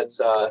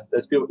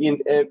 That's beautiful.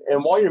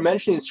 And while you're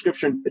mentioning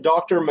Scripture,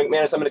 Dr.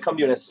 McManus, I'm going to come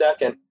to you in a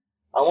second.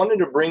 I wanted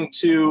to bring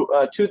two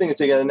things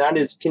together, and that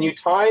is, can you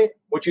tie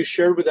what you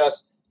shared with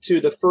us to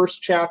the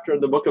first chapter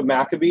of the book of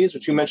Maccabees,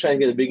 which you mentioned, I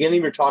think, at the beginning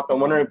of your talk. I'm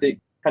wondering if they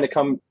kind of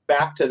come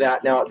back to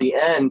that now at the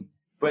end.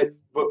 But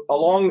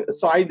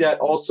alongside that,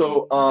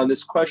 also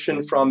this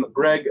question from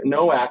Greg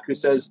Nowak, who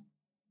says,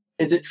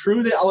 is it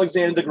true that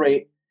Alexander the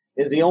Great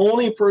is the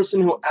only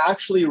person who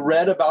actually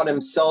read about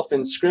himself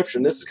in Scripture?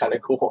 And this is kind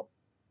of cool.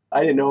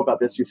 I didn't know about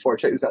this before.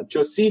 Check this out.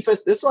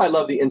 Josephus, this is why I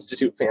love the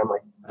Institute family.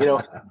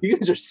 You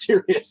guys are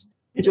serious.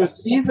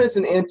 Josephus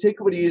in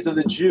Antiquities of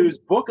the Jews,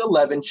 Book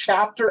 11,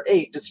 Chapter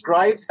 8,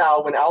 describes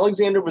how when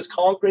Alexander was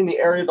conquering the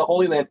area of the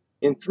Holy Land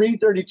in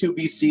 332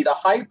 BC, the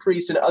high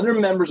priest and other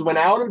members went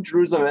out of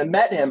Jerusalem and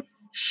met him,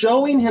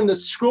 showing him the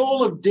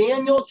scroll of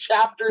Daniel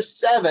chapter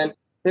 7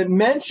 that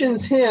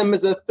mentions him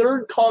as a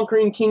third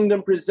conquering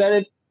kingdom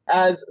presented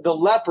as the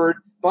leopard.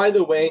 By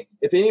the way,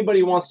 if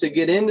anybody wants to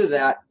get into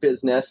that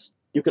business,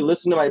 you can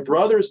listen to my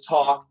brother's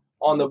talk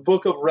on the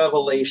book of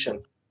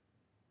Revelation.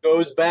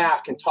 Goes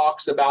back and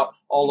talks about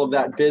all of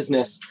that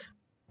business.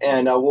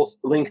 And we'll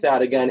link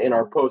that again in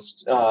our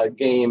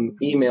post-game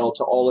email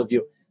to all of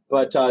you.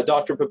 But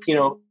Dr.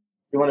 Pepino,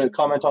 you want to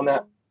comment on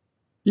that?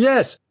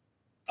 Yes.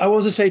 I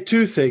want to say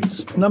two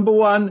things. Number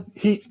one,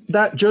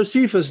 that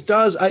Josephus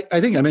does,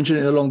 I think I mentioned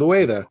it along the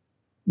way there,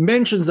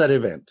 mentions that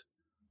event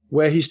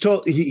where he's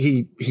taught,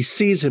 he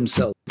sees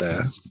himself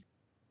there.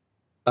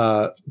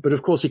 But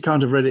of course he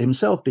can't have read it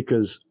himself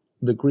because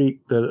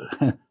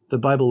the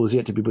Bible was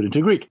yet to be put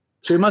into Greek.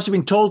 So it must have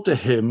been told to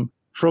him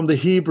from the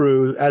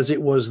Hebrew as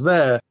it was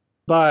there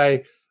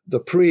by the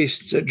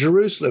priests at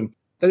Jerusalem.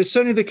 That is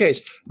certainly the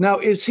case. Now,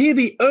 is he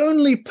the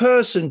only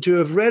person to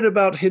have read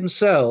about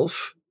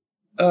himself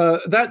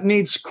that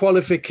needs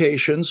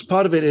qualifications.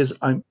 Part of it is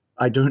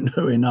I don't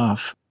know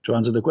enough to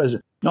answer the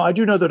question. No, I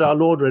do know that our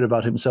Lord read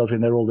about himself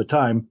in there all the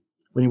time.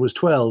 When he was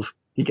 12,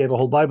 he gave a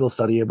whole Bible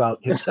study about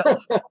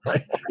himself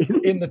right,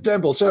 in the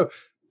temple. So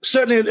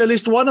certainly at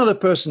least one other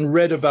person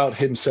read about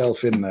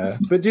himself in there.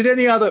 But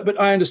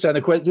I understand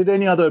the question, did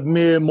any other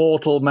mere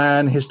mortal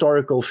man,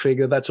 historical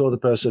figure, that sort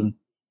of person?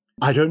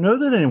 I don't know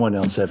that anyone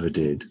else ever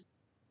did.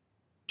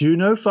 Do you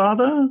know,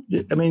 Father?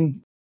 I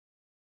mean...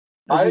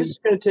 I was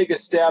going to take a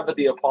stab at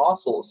the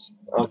apostles,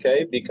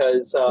 okay,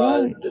 because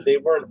Right. they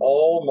weren't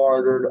all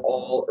martyred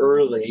all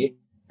early.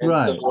 And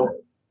Right.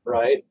 So,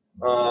 right.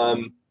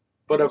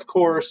 But of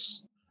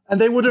course... And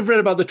they would have read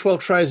about the 12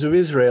 tribes of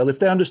Israel. If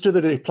they understood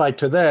that it applied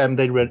to them,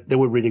 they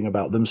were reading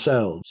about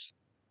themselves.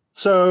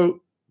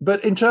 So,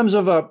 but in terms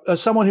of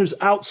someone who's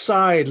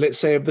outside, let's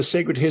say, of the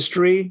sacred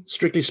history,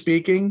 strictly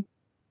speaking,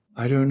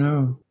 I don't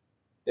know.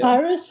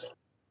 Cyrus?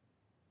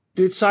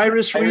 Did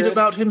Cyrus read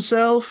about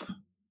himself?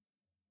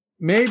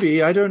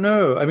 Maybe, I don't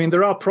know. I mean,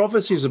 there are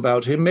prophecies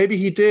about him. Maybe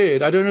he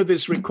did. I don't know that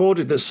it's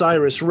recorded that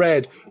Cyrus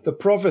read the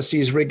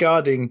prophecies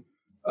regarding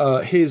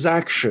his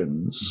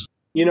actions.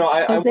 You know,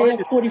 Isaiah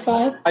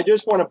 45? I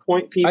just want to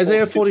point people...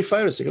 Isaiah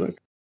 45, let's take a look.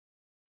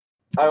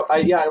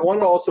 I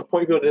want to also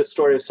point people to this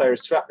story of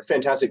Cyrus.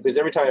 Fantastic, because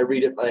every time I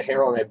read it, my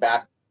hair on my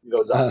back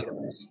goes up.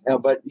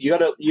 But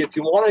if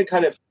you want to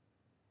kind of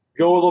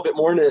go a little bit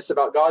more into this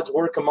about God's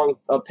work among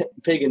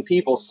pagan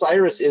people,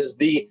 Cyrus is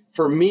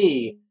for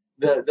me,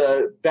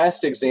 the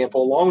best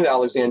example, along with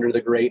Alexander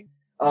the Great,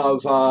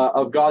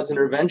 of God's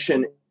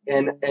intervention.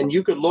 And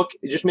you could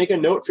just make a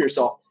note for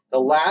yourself. The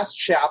last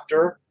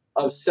chapter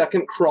of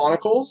 2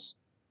 Chronicles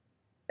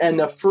and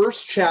the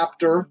first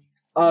chapter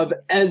of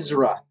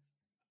Ezra.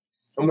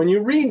 And when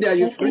you read that,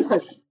 you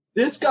realize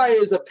this guy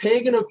is a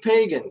pagan of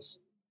pagans.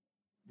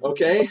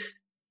 Okay?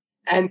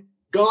 And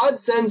God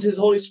sends his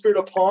Holy Spirit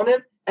upon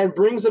him and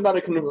brings about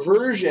a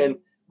conversion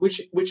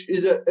which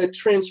is a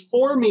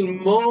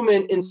transforming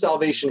moment in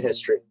salvation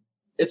history.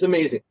 It's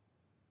amazing.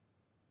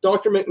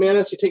 Dr.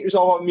 McManus, you take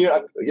yourself off mute.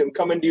 I'm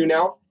coming to you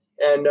now.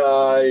 And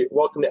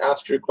welcome to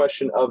ask your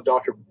question of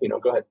Dr.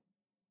 Pepino. Go ahead.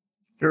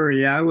 Sure,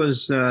 yeah. I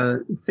was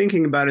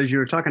thinking about, as you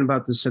were talking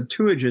about the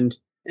Septuagint,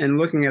 and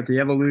looking at the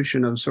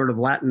evolution of sort of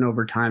Latin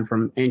over time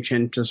from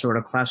ancient to sort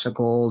of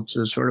classical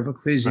to sort of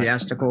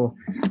ecclesiastical.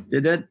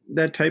 Did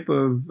that type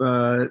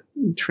of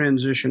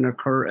transition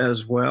occur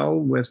as well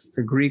with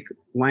the Greek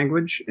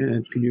language?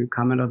 Can you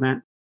comment on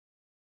that?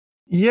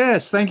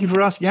 Yes, thank you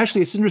for asking.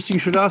 Actually, it's interesting you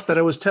should ask that.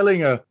 I was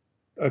telling a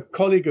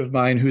colleague of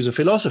mine who's a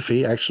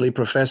philosophy, actually,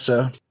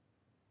 professor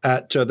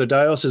at the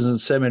Diocesan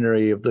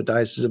Seminary of the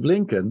Diocese of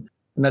Lincoln.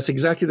 And that's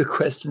exactly the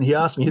question he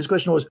asked me. His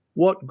question was,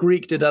 what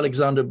Greek did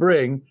Alexander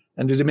bring?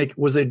 And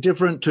was they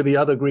different to the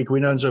other Greek we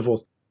know and so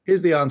forth?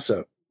 Here's the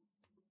answer.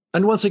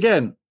 And once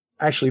again,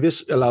 actually,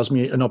 this allows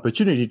me an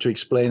opportunity to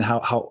explain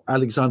how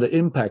Alexander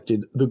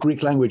impacted the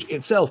Greek language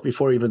itself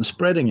before even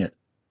spreading it.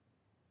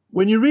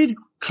 When you read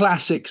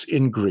classics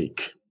in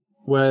Greek,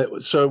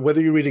 so whether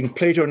you're reading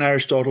Plato and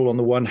Aristotle on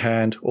the one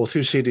hand, or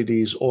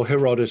Thucydides, or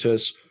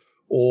Herodotus,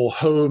 or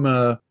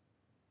Homer,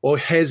 or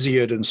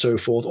Hesiod and so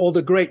forth, or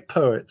the great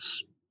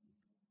poets.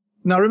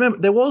 Now remember,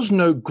 there was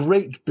no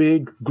great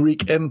big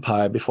Greek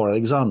empire before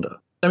Alexander.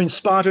 I mean,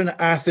 Sparta and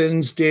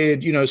Athens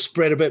did,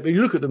 spread a bit, but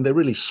you look at them, they're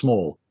really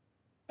small.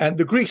 And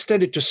the Greeks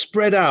tended to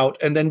spread out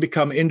and then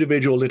become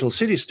individual little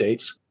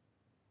city-states,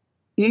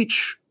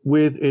 each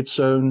with its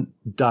own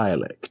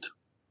dialect.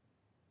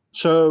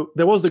 So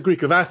there was the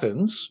Greek of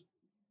Athens,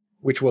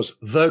 which was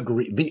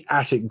the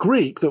Attic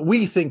Greek that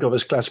we think of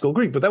as classical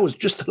Greek, but that was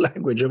just the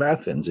language of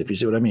Athens, if you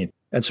see what I mean,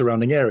 and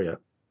surrounding area.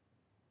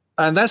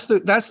 And that's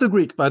the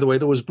Greek, by the way,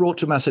 that was brought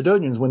to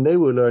Macedonians when they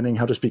were learning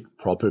how to speak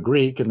proper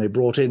Greek, and they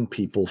brought in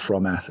people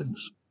from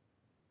Athens.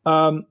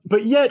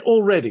 But yet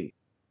already,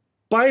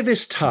 by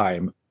this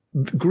time,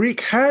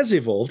 Greek has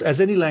evolved, as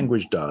any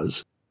language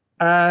does,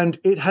 and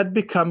it had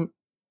become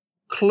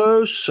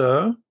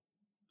closer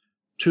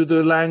to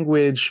the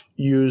language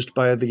used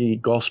by the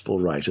gospel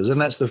writers,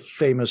 and that's the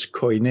famous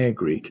Koine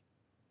Greek.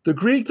 The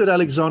Greek that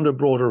Alexander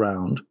brought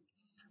around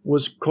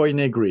was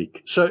Koine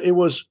Greek. So there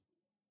was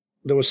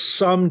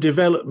some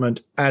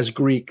development as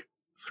Greek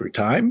through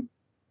time,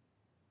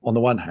 on the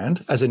one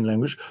hand, as in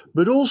language,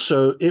 but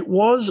also it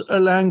was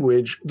a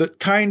language that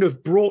kind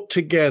of brought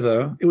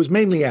together, it was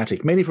mainly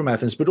Attic, mainly from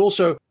Athens, but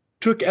also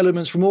took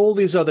elements from all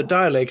these other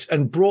dialects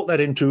and brought that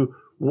into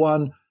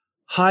one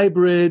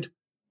hybrid,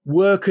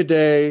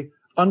 workaday,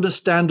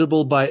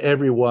 understandable by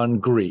everyone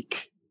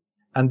Greek.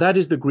 And that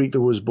is the Greek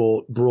that was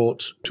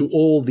brought to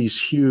all these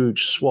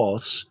huge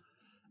swaths.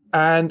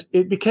 And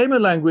it became a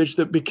language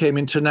that became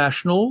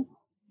international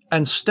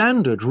and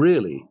standard,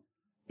 really.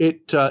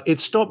 It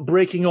stopped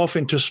breaking off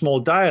into small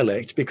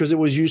dialects because it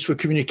was used for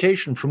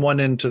communication from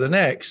one end to the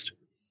next.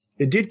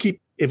 It did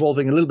keep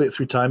evolving a little bit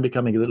through time,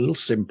 becoming a little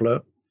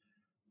simpler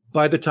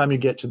by the time you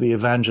get to the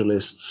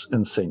evangelists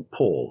and St.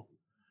 Paul.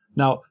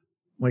 Now,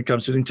 when it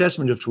comes to the New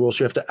Testament, of course,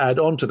 you have to add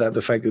on to that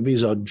the fact that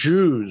these are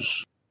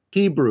Jews,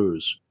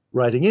 Hebrews,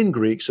 writing in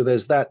Greek, so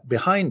there's that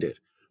behind it.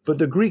 But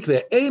the Greek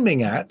they're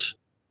aiming at,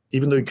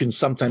 even though you can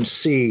sometimes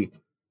see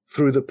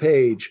through the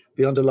page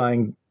the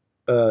underlying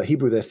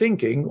Hebrew they're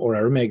thinking, or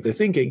Aramaic they're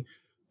thinking,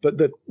 but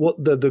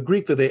the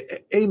Greek that they're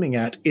aiming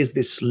at is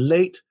this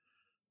late,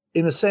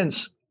 in a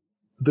sense,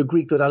 the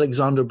Greek that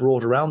Alexander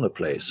brought around the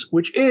place,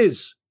 which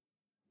is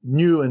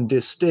new and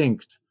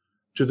distinct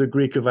to the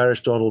Greek of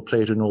Aristotle,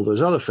 Plato, and all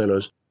those other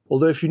fellows.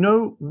 Although if you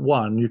know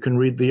one, you can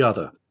read the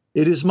other.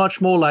 It is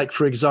much more like,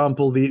 for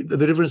example, the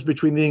difference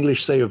between the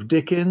English, say, of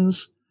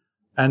Dickens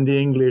and the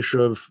English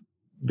of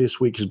this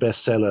week's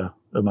bestseller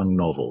among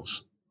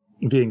novels.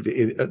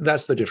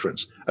 That's the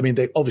difference. I mean,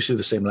 they're obviously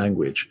the same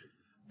language,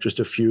 just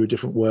a few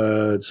different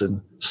words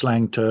and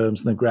slang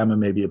terms, and the grammar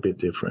may be a bit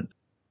different.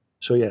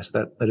 So yes,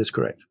 that is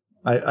correct.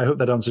 I hope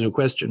that answers your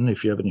question.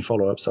 If you have any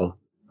follow-ups, I'll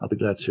be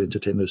glad to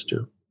entertain those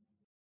too.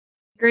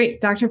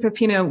 Great. Dr.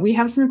 Pepino, we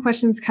have some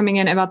questions coming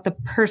in about the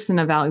person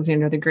of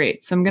Alexander the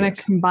Great. So I'm going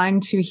to combine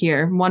two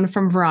here. One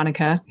from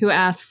Veronica, who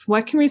asks,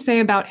 what can we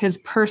say about his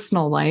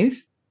personal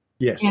life?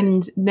 Yes.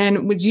 And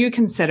then would you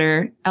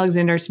consider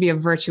Alexander to be a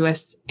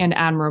virtuous and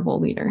admirable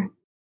leader?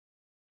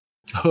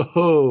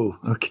 Oh,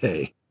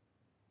 okay.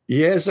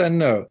 Yes and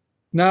no.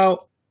 Now,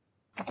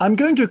 I'm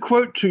going to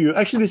quote to you.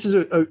 Actually, this is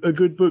a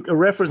good book, a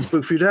reference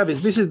book for you to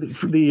have. This is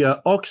the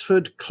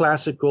Oxford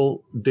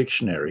Classical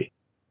Dictionary.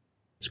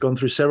 It's gone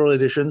through several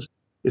editions.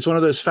 It's one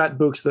of those fat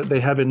books that they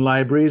have in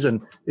libraries.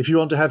 And if you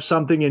want to have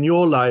something in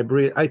your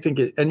library, I think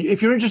and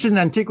if you're interested in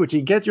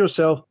antiquity, get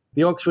yourself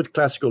the Oxford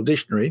Classical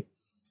Dictionary.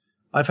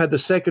 I've had the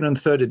second and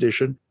third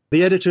edition.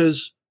 The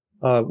editors,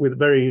 with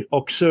very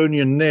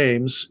Oxonian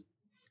names,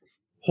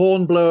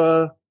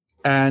 Hornblower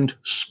and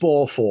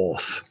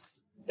Sporeforth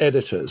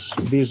editors.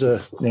 These are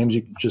names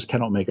you just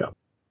cannot make up.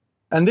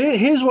 And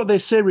here's what they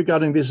say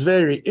regarding this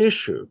very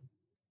issue.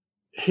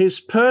 His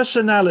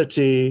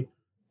personality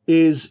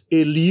is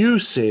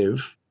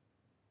elusive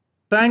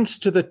thanks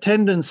to the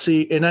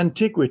tendency in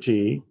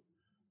antiquity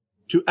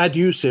to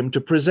adduce him,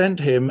 to present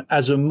him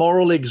as a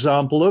moral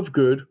example of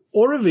good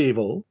or of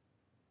evil,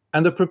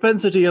 and the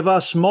propensity of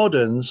us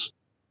moderns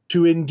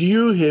to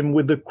endue him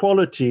with the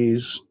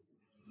qualities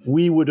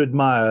we would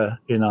admire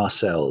in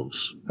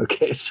ourselves.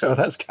 Okay, so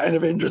that's kind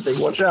of interesting.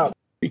 Watch out.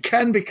 He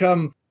can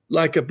become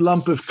like a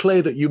lump of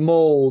clay that you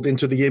mold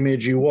into the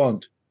image you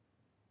want.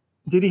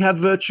 Did he have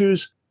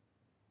virtues?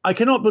 I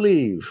cannot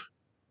believe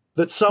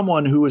that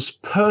someone who was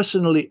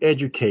personally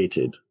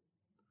educated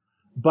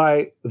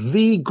by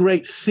the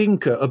great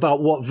thinker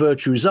about what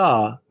virtues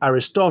are,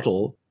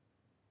 Aristotle,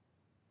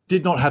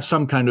 did not have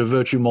some kind of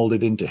virtue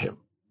molded into him.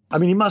 I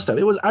mean, he must have.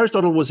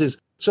 Aristotle was his.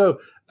 So,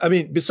 I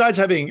mean, besides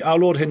having our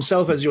Lord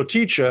himself as your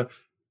teacher,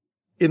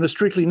 in the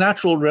strictly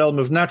natural realm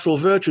of natural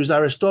virtues,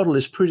 Aristotle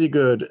is pretty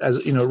good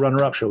as,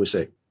 runner-up, shall we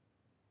say.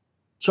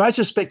 So I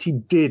suspect he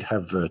did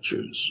have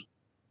virtues.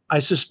 I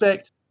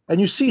suspect, and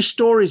you see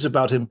stories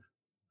about him,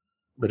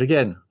 but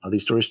again, are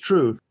these stories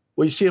true?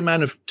 Well, you see a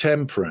man of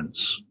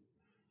temperance.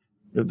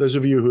 Those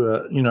of you who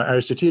are,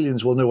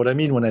 Aristotelians will know what I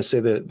mean when I say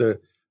the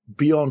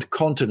beyond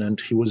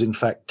continent, he was in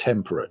fact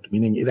temperate,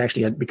 meaning it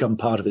actually had become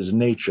part of his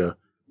nature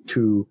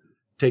to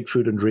take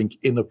food and drink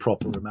in the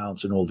proper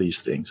amounts and all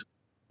these things.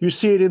 You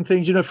see it in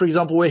things, for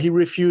example, where he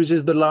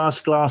refuses the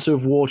last glass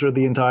of water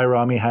the entire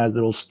army has.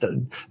 They're all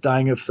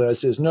dying of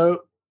thirst. Says, no,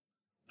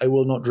 I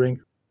will not drink.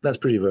 That's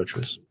pretty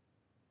virtuous.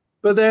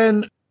 But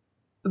then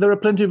there are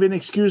plenty of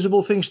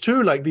inexcusable things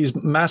too, like these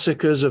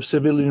massacres of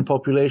civilian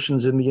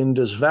populations in the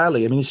Indus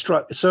Valley. I mean,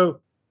 so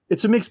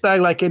it's a mixed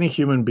bag like any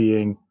human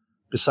being,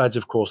 besides,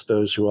 of course,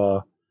 those who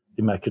are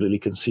immaculately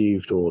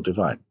conceived or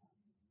divine.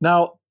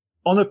 Now,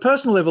 on a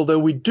personal level, though,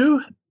 we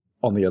do,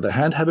 on the other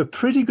hand, have a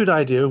pretty good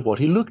idea of what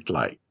he looked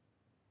like.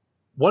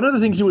 One of the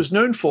things he was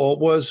known for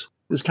was,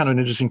 this is kind of an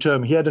interesting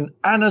term, he had an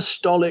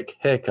anastolic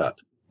haircut.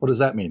 What does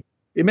that mean?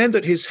 It meant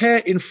that his hair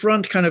in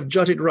front kind of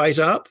jutted right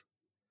up,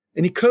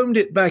 and he combed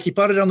it back. He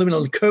parted down the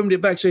middle and combed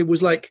it back so it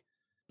was like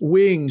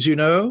wings,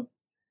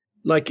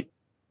 like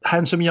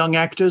handsome young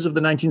actors of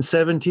the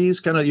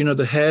 1970s, kind of,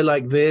 the hair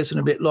like this and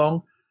a bit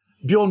long.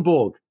 Bjorn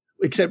Borg,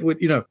 except with,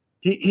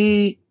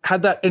 he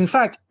had that. In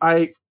fact,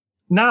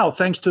 now,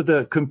 thanks to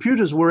the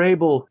computers, we're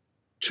able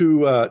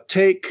to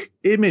take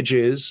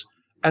images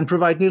and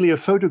provide nearly a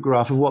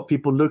photograph of what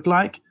people look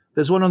like.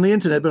 There's one on the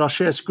internet, but I'll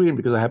share a screen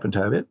because I happen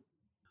to have it.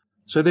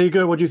 So there you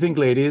go. What do you think,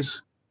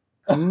 ladies?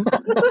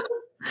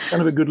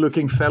 Kind of a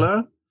good-looking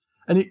fella.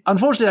 And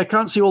unfortunately, I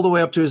can't see all the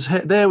way up to his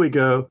hair. There we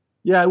go.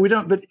 Yeah, we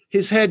don't. But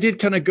his hair did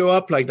kind of go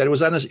up like that.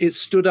 It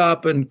stood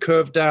up and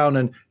curved down,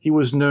 and he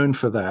was known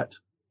for that.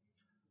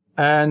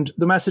 And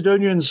the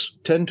Macedonians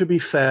tend to be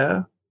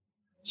fair.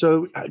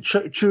 So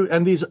true.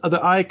 And the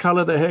eye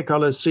color, the hair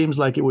color seems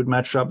like it would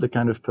match up the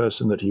kind of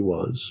person that he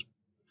was.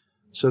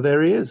 So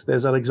there he is.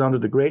 There's Alexander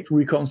the Great,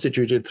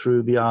 reconstituted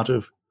through the art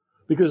of,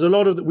 because a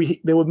lot of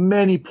there were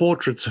many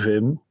portraits of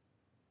him,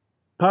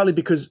 partly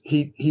because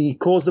he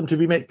caused them to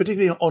be made,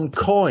 particularly on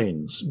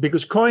coins,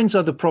 because coins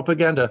are the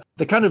propaganda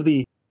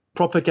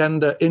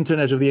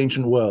internet of the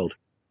ancient world.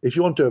 If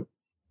you want to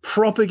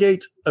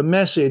propagate a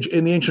message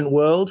in the ancient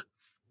world,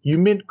 you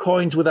mint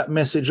coins with that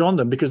message on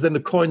them, because then the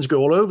coins go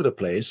all over the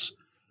place.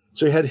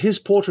 So he had his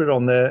portrait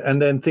on there,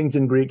 and then things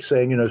in Greek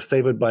saying,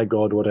 favored by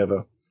God,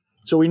 whatever.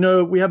 So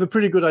we have a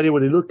pretty good idea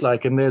what he looked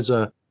like, and there's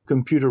a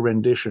computer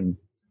rendition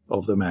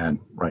of the man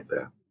right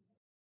there.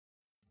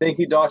 Thank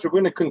you, Doctor.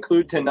 We're going to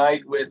conclude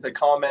tonight with a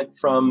comment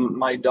from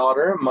my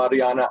daughter,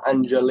 Mariana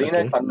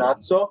Angelina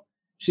Canazzo.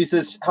 She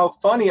says, how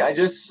funny, I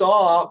just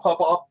saw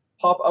pop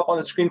up on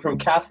the screen from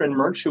Catherine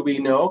Murch, who we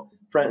know,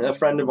 a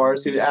friend of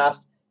ours, who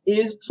asked,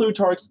 is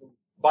Plutarch's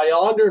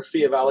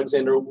biography of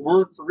Alexander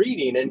worth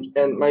reading?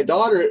 And my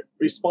daughter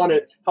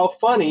responded, how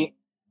funny,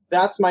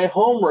 that's my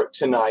homework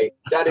tonight.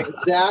 That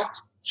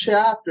exact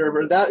chapter,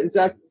 or that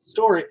exact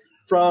story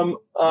from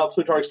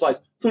Plutarch's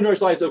Lives.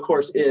 Plutarch's Lives, of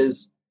course,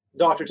 is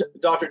Doctor,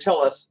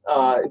 tell us,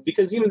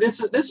 because this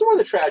is one of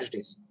the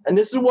tragedies, and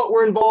this is what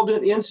we're involved in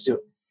at the Institute,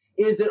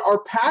 is that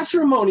our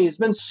patrimony has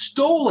been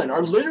stolen,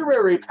 our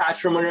literary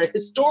patrimony, our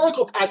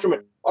historical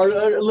patrimony,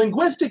 our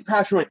linguistic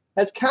patrimony.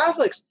 As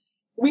Catholics,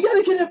 we got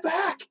to get it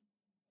back.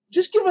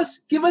 Just give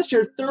us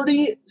your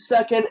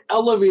 30-second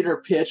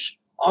elevator pitch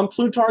on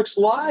Plutarch's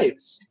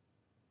Lives.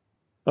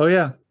 Oh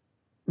yeah,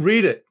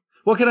 read it.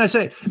 What can I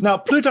say? Now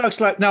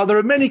Plutarch's Lives. Now there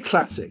are many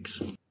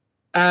classics,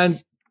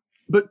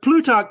 but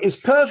Plutarch is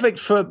perfect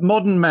for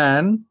modern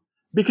man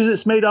because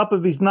it's made up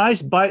of these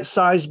nice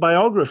bite-sized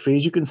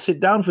biographies. You can sit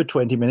down for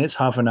 20 minutes,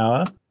 half an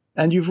hour,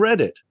 and you've read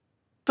it.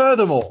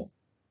 Furthermore,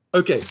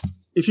 okay,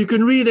 if you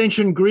can read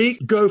ancient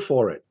Greek, go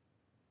for it.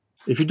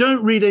 If you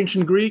don't read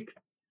ancient Greek,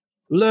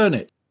 learn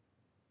it.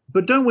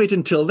 But don't wait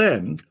until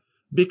then,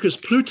 because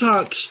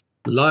Plutarch's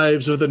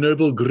Lives of the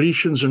Noble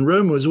Grecians and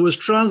Romans was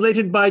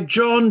translated by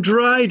John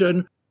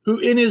Dryden, who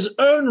in his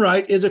own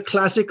right is a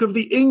classic of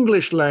the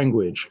English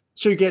language.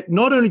 So you get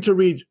not only to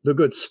read the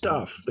good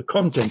stuff, the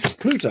content of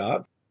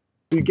Plutarch,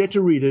 you get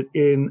to read it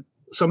in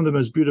some of the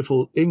most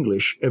beautiful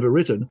English ever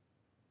written.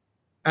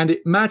 And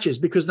it matches,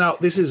 because now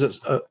this is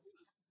a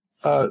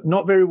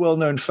not very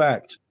well-known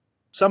fact.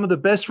 Some of the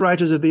best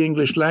writers of the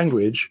English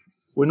language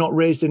were not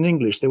raised in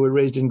English. They were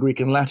raised in Greek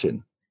and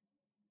Latin.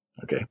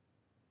 Okay.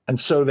 And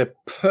so they're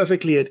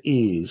perfectly at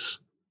ease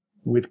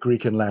with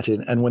Greek and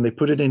Latin. And when they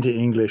put it into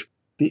English,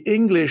 the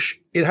English,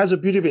 it has a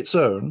beauty of its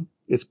own.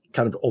 It's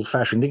kind of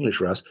old-fashioned English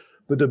for us.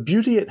 But the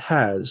beauty it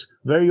has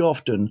very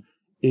often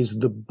is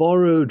the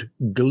borrowed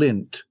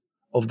glint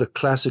of the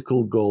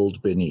classical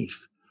gold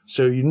beneath.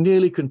 So you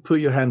nearly can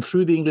put your hand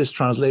through the English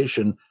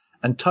translation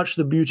and touch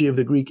the beauty of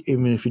the Greek,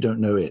 even if you don't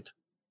know it.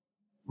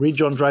 Read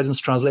John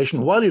Dryden's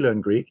translation while you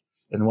learn Greek,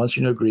 and once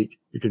you know Greek,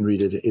 you can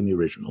read it in the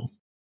original.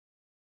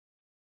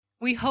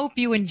 We hope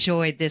you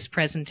enjoyed this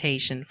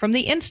presentation from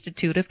the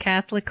Institute of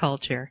Catholic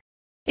Culture.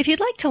 If you'd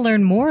like to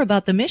learn more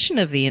about the mission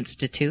of the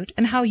Institute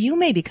and how you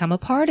may become a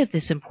part of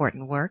this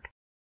important work,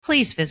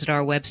 please visit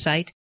our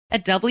website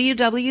at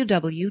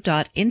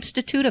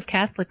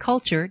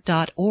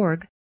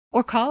www.instituteofcatholicculture.org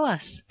or call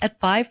us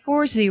at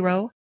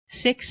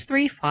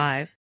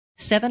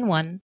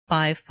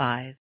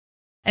 540-635-7155.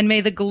 And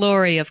may the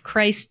glory of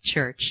Christ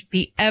Church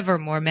be ever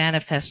more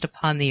manifest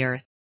upon the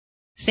earth.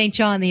 St.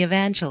 John the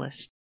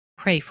Evangelist,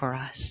 pray for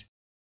us.